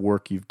lot of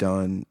work you've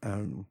done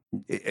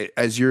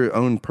as your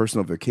own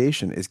personal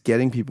vocation is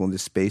getting people into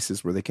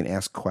spaces where they can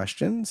ask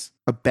questions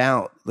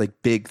about like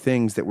big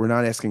things that we're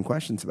not asking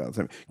questions about all the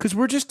time, because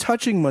we're just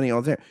touching money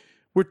all the time.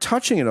 We're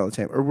touching it all the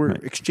time, or we're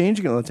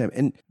exchanging it all the time.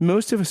 And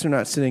most of us are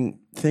not sitting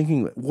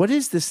thinking, what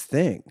is this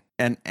thing?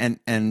 And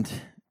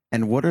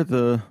what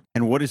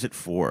is it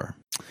for?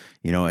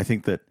 I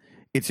think that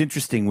it's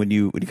interesting when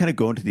you kind of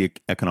go into the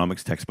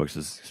economics textbooks,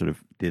 as sort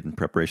of did in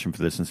preparation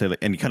for this, and say, like,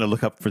 and you kind of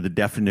look up for the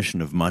definition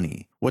of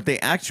money. What they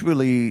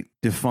actually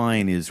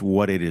define is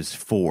what it is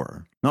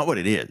for, not what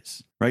it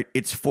is, right?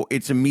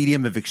 It's a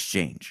medium of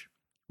exchange,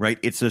 right?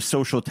 It's a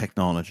social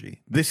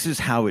technology. This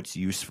is how it's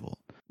useful,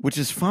 which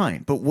is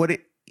fine. But what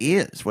it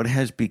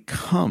has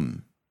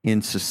become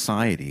in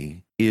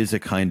society is a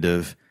kind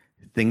of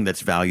thing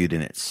that's valued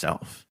in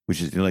itself,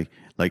 which is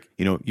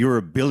you're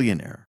a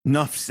billionaire.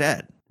 Enough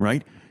said,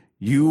 right?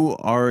 You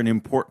are an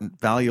important,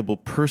 valuable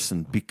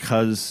person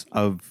because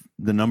of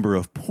the number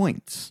of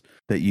points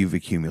that you've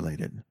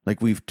accumulated.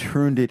 Like we've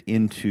turned it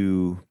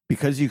into,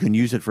 because you can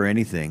use it for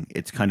anything,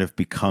 it's kind of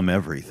become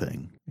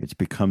everything. It's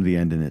become the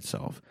end in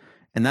itself.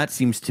 And that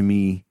seems to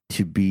me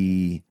to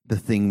be the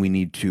thing we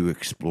need to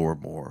explore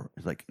more.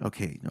 It's like,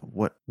 okay,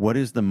 what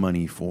is the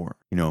money for?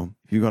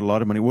 If you've got a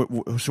lot of money,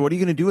 so what are you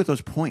going to do with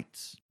those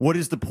points? What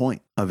is the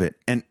point of it?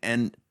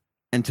 And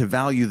to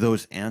value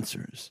those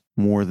answers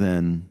more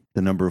than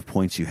the number of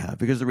points you have.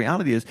 Because the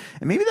reality is,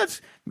 and maybe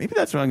that's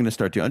what I'm going to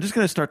start doing. I'm just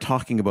going to start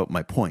talking about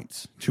my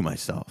points to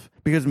myself.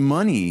 Because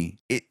money,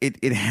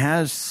 it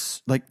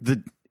has like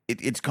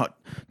it's got,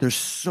 there's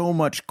so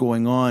much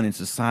going on in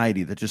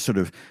society that just sort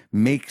of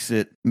makes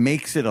it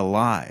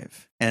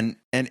alive. And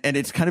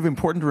it's kind of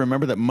important to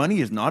remember that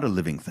money is not a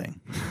living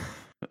thing.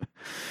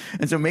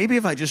 And so maybe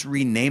if I just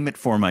rename it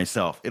for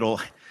myself, it'll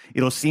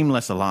seem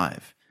less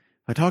alive.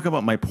 If I talk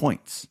about my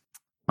points,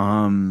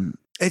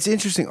 it's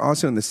interesting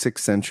also in the 6th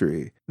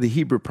century, the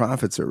Hebrew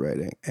prophets are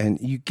writing, and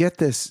you get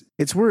this,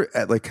 it's where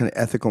like kind of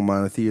ethical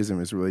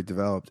monotheism is really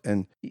developed.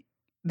 And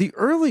the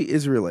early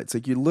Israelites,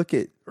 like you look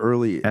at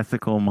early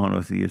ethical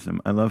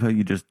monotheism. I love how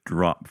you just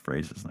drop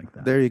phrases like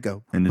that. There you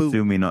go. And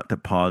assume me not to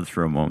pause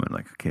for a moment.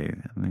 Like, okay.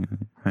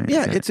 Right?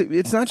 Yeah,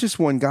 it's not just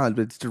one God,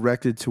 but it's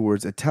directed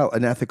towards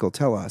an ethical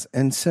telos.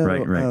 And so,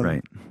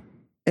 right.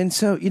 And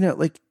so,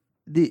 like,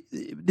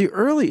 the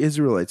early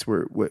Israelites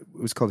were what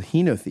was called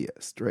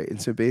henotheist, right?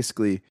 And so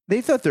basically they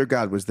thought their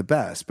God was the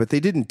best, but they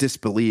didn't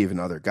disbelieve in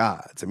other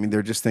gods. I mean,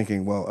 they're just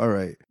thinking, well, all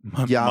right,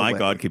 Yahweh, my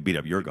God could beat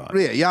up your God.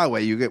 Yeah,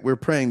 Yahweh, we're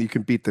praying you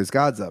can beat those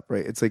gods up,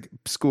 right? It's like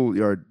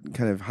schoolyard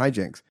kind of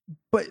hijinks.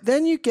 But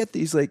then you get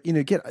these, like,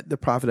 get the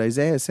prophet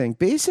Isaiah saying,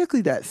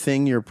 basically that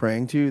thing you're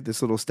praying to,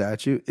 this little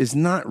statue, is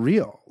not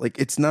real. Like,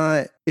 it's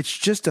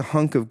just a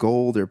hunk of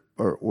gold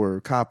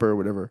or copper or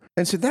whatever.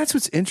 And so that's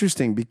what's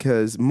interesting,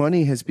 because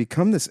money has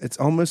become this, it's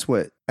almost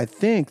what I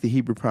think the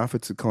Hebrew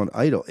prophets would call an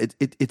idol.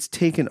 It's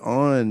taken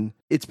on,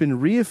 it's been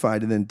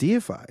reified and then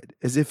deified,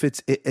 as if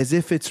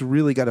it's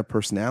really got a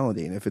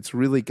personality, and if it's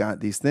really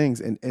got these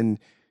things. And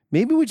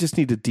maybe we just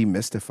need to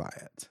demystify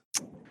it.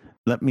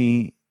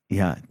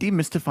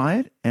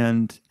 Demystify it,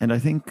 and I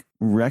think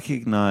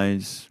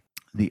recognize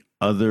the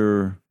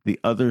other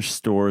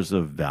stores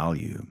of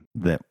value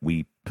that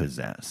we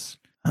possess.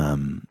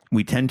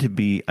 We tend to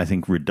be, I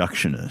think,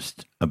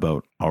 reductionist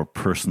about our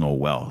personal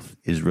wealth.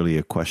 Is really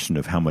a question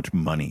of how much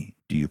money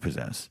do you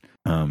possess.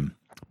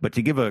 But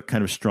to give a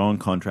kind of strong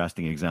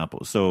contrasting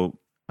example, so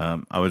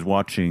I was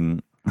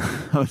watching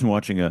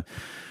a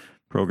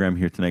program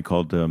here tonight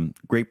called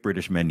Great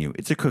British Menu.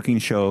 It's a cooking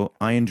show.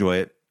 I enjoy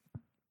it.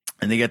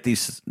 And they get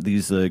these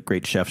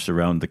great chefs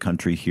around the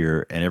country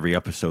here, and every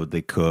episode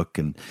they cook,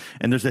 and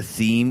there's a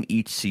theme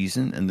each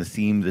season, and the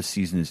theme this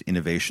season is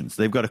innovation.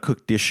 So they've got to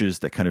cook dishes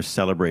that kind of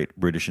celebrate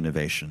British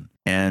innovation.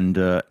 And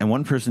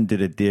one person did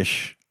a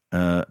dish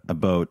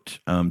about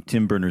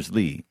Tim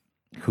Berners-Lee,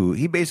 who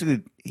he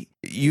basically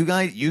you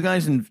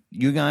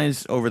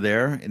guys over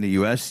there in the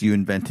U.S. you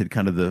invented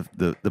kind of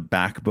the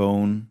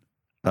backbone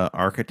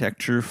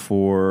architecture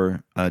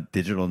for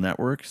digital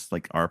networks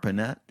like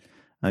ARPANET.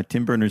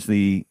 Tim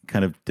Berners-Lee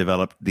kind of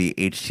developed the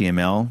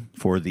HTML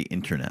for the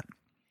internet.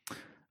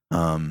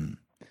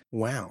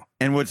 Wow!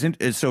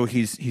 And so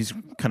he's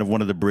kind of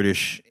one of the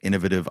British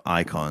innovative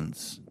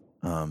icons,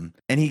 and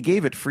he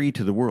gave it free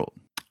to the world.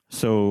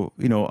 So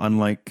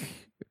unlike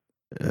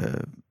like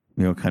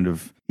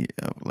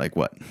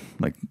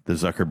the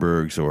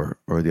Zuckerbergs or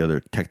the other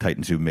tech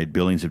titans who made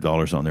billions of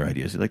dollars on their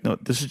ideas. Like, no,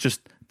 this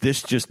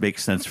just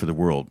makes sense for the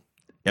world.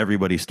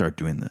 Everybody start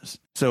doing this.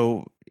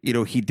 So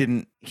he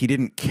didn't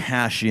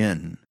cash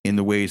in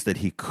the ways that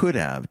he could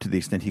have, to the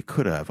extent he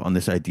could have, on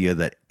this idea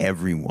that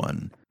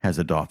everyone has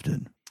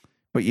adopted.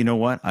 But you know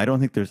what? I don't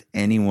think there's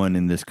anyone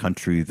in this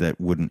country that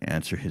wouldn't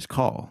answer his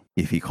call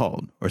if he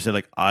called or said,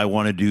 like, I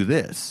want to do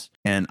this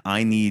and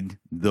I need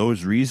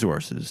those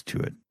resources to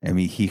it. I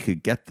mean, he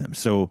could get them.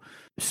 So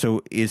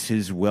is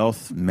his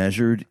wealth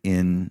measured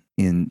in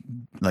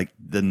like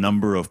the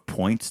number of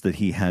points that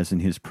he has in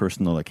his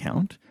personal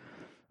account?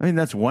 I mean,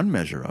 that's one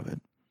measure of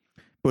it.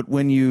 But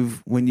when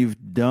you've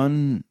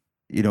done,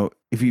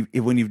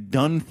 when you've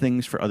done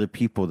things for other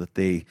people that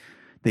they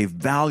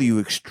value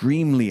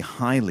extremely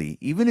highly,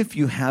 even if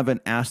you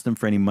haven't asked them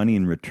for any money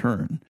in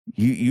return,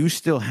 you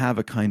still have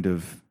a kind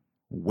of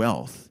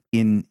wealth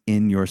in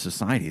your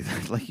society.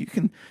 Like you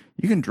can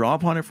draw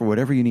upon it for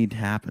whatever you need to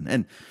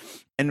happen.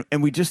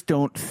 And we just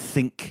don't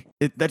think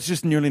that's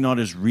just nearly not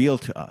as real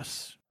to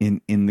us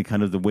in the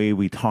kind of the way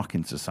we talk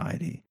in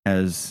society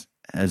as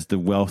the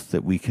wealth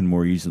that we can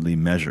more easily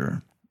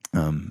measure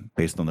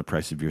based on the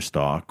price of your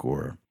stock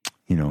or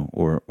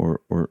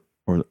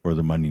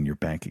the money in your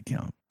bank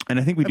account. And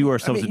I think we do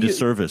ourselves a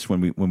disservice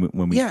when we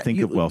think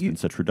of wealth in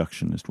such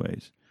reductionist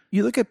ways.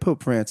 You look at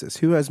Pope Francis,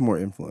 who has more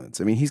influence?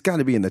 I mean, he's got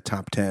to be in the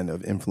top 10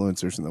 of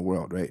influencers in the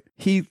world, right?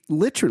 He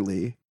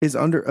literally is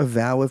under a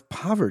vow of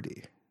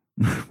poverty.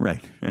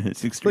 Right.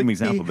 It's an extreme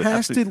example, but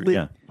absolutely,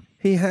 yeah.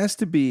 He has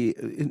to be.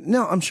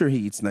 No, I'm sure he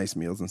eats nice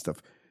meals and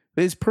stuff.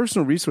 But his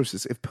personal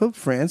resources, if Pope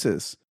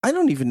Francis, I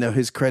don't even know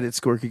his credit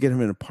score could get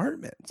him an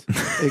apartment.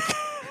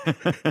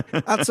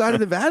 Outside of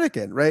the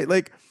Vatican, right?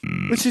 Like,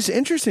 which is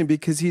interesting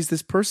because he's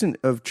this person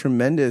of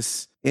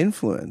tremendous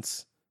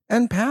influence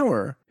and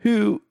power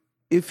who,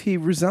 if he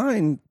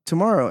resigned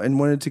tomorrow and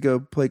wanted to go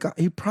play golf,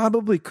 he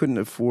probably couldn't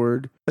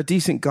afford a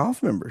decent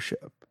golf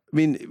membership. I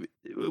mean,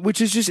 which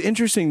is just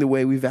interesting the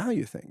way we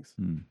value things.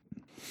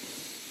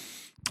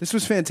 This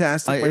was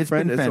fantastic, my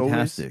friend. Been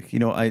fantastic.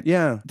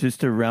 Just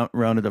to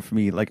round it up for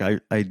me, like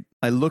I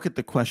look at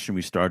the question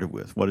we started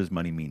with, what does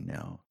money mean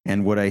now?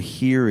 And what I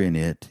hear in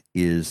it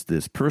is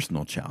this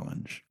personal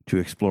challenge to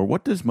explore,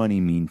 what does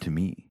money mean to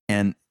me?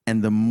 And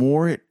the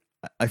more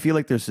I feel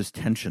like there's this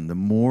tension, the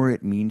more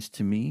it means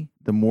to me,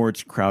 the more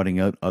it's crowding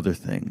out other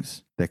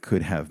things that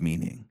could have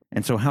meaning.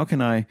 And so how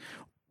can I,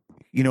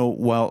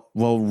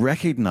 while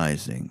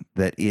recognizing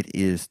that it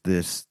is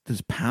this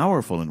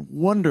powerful and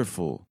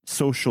wonderful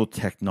social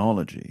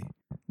technology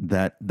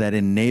that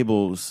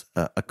enables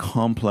a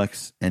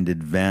complex and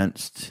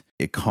advanced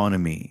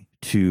economy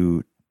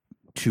to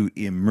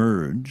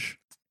emerge,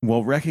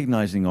 while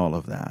recognizing all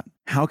of that,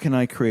 how can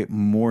I create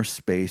more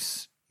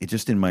space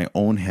just in my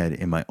own head,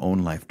 in my own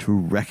life, to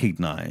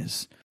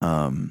recognize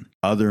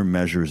other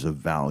measures of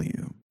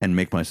value and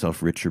make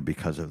myself richer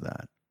because of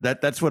that?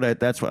 That's what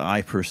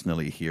I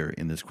personally hear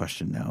in this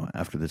question now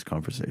after this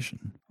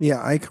conversation.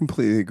 Yeah, I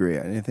completely agree.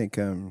 And I think,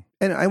 and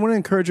I want to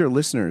encourage our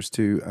listeners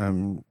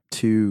to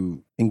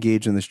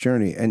engage in this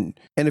journey. And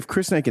if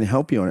Chris and I can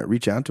help you on it,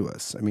 reach out to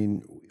us. I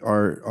mean,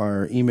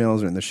 our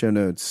emails are in the show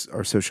notes.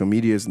 Our social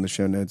media is in the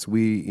show notes.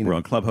 We're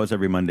on Clubhouse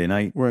every Monday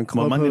night. We're on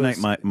Clubhouse. Well, Monday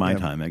night my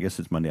time. I guess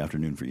it's Monday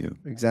afternoon for you.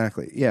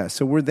 Exactly. Yeah.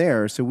 So we're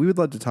there. So we would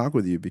love to talk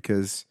with you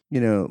because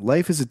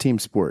life is a team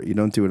sport. You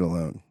don't do it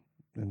alone.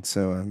 And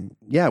so,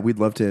 we'd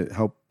love to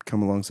help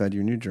come alongside you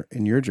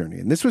in your journey.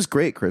 And this was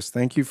great, Chris.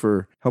 Thank you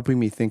for helping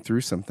me think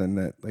through something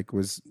that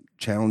was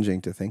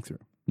challenging to think through.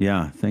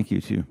 Yeah, thank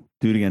you too.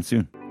 Do it again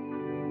soon.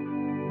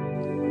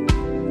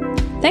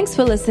 Thanks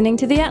for listening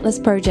to the Atlas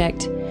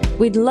Project.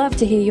 We'd love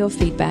to hear your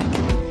feedback.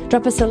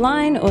 Drop us a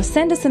line or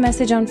send us a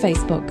message on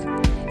Facebook.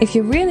 If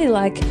you really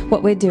like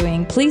what we're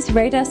doing, please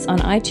rate us on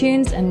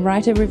iTunes and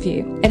write a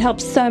review. It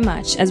helps so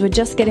much as we're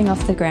just getting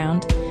off the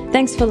ground.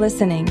 Thanks for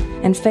listening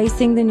and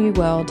facing the new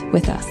world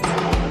with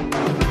us.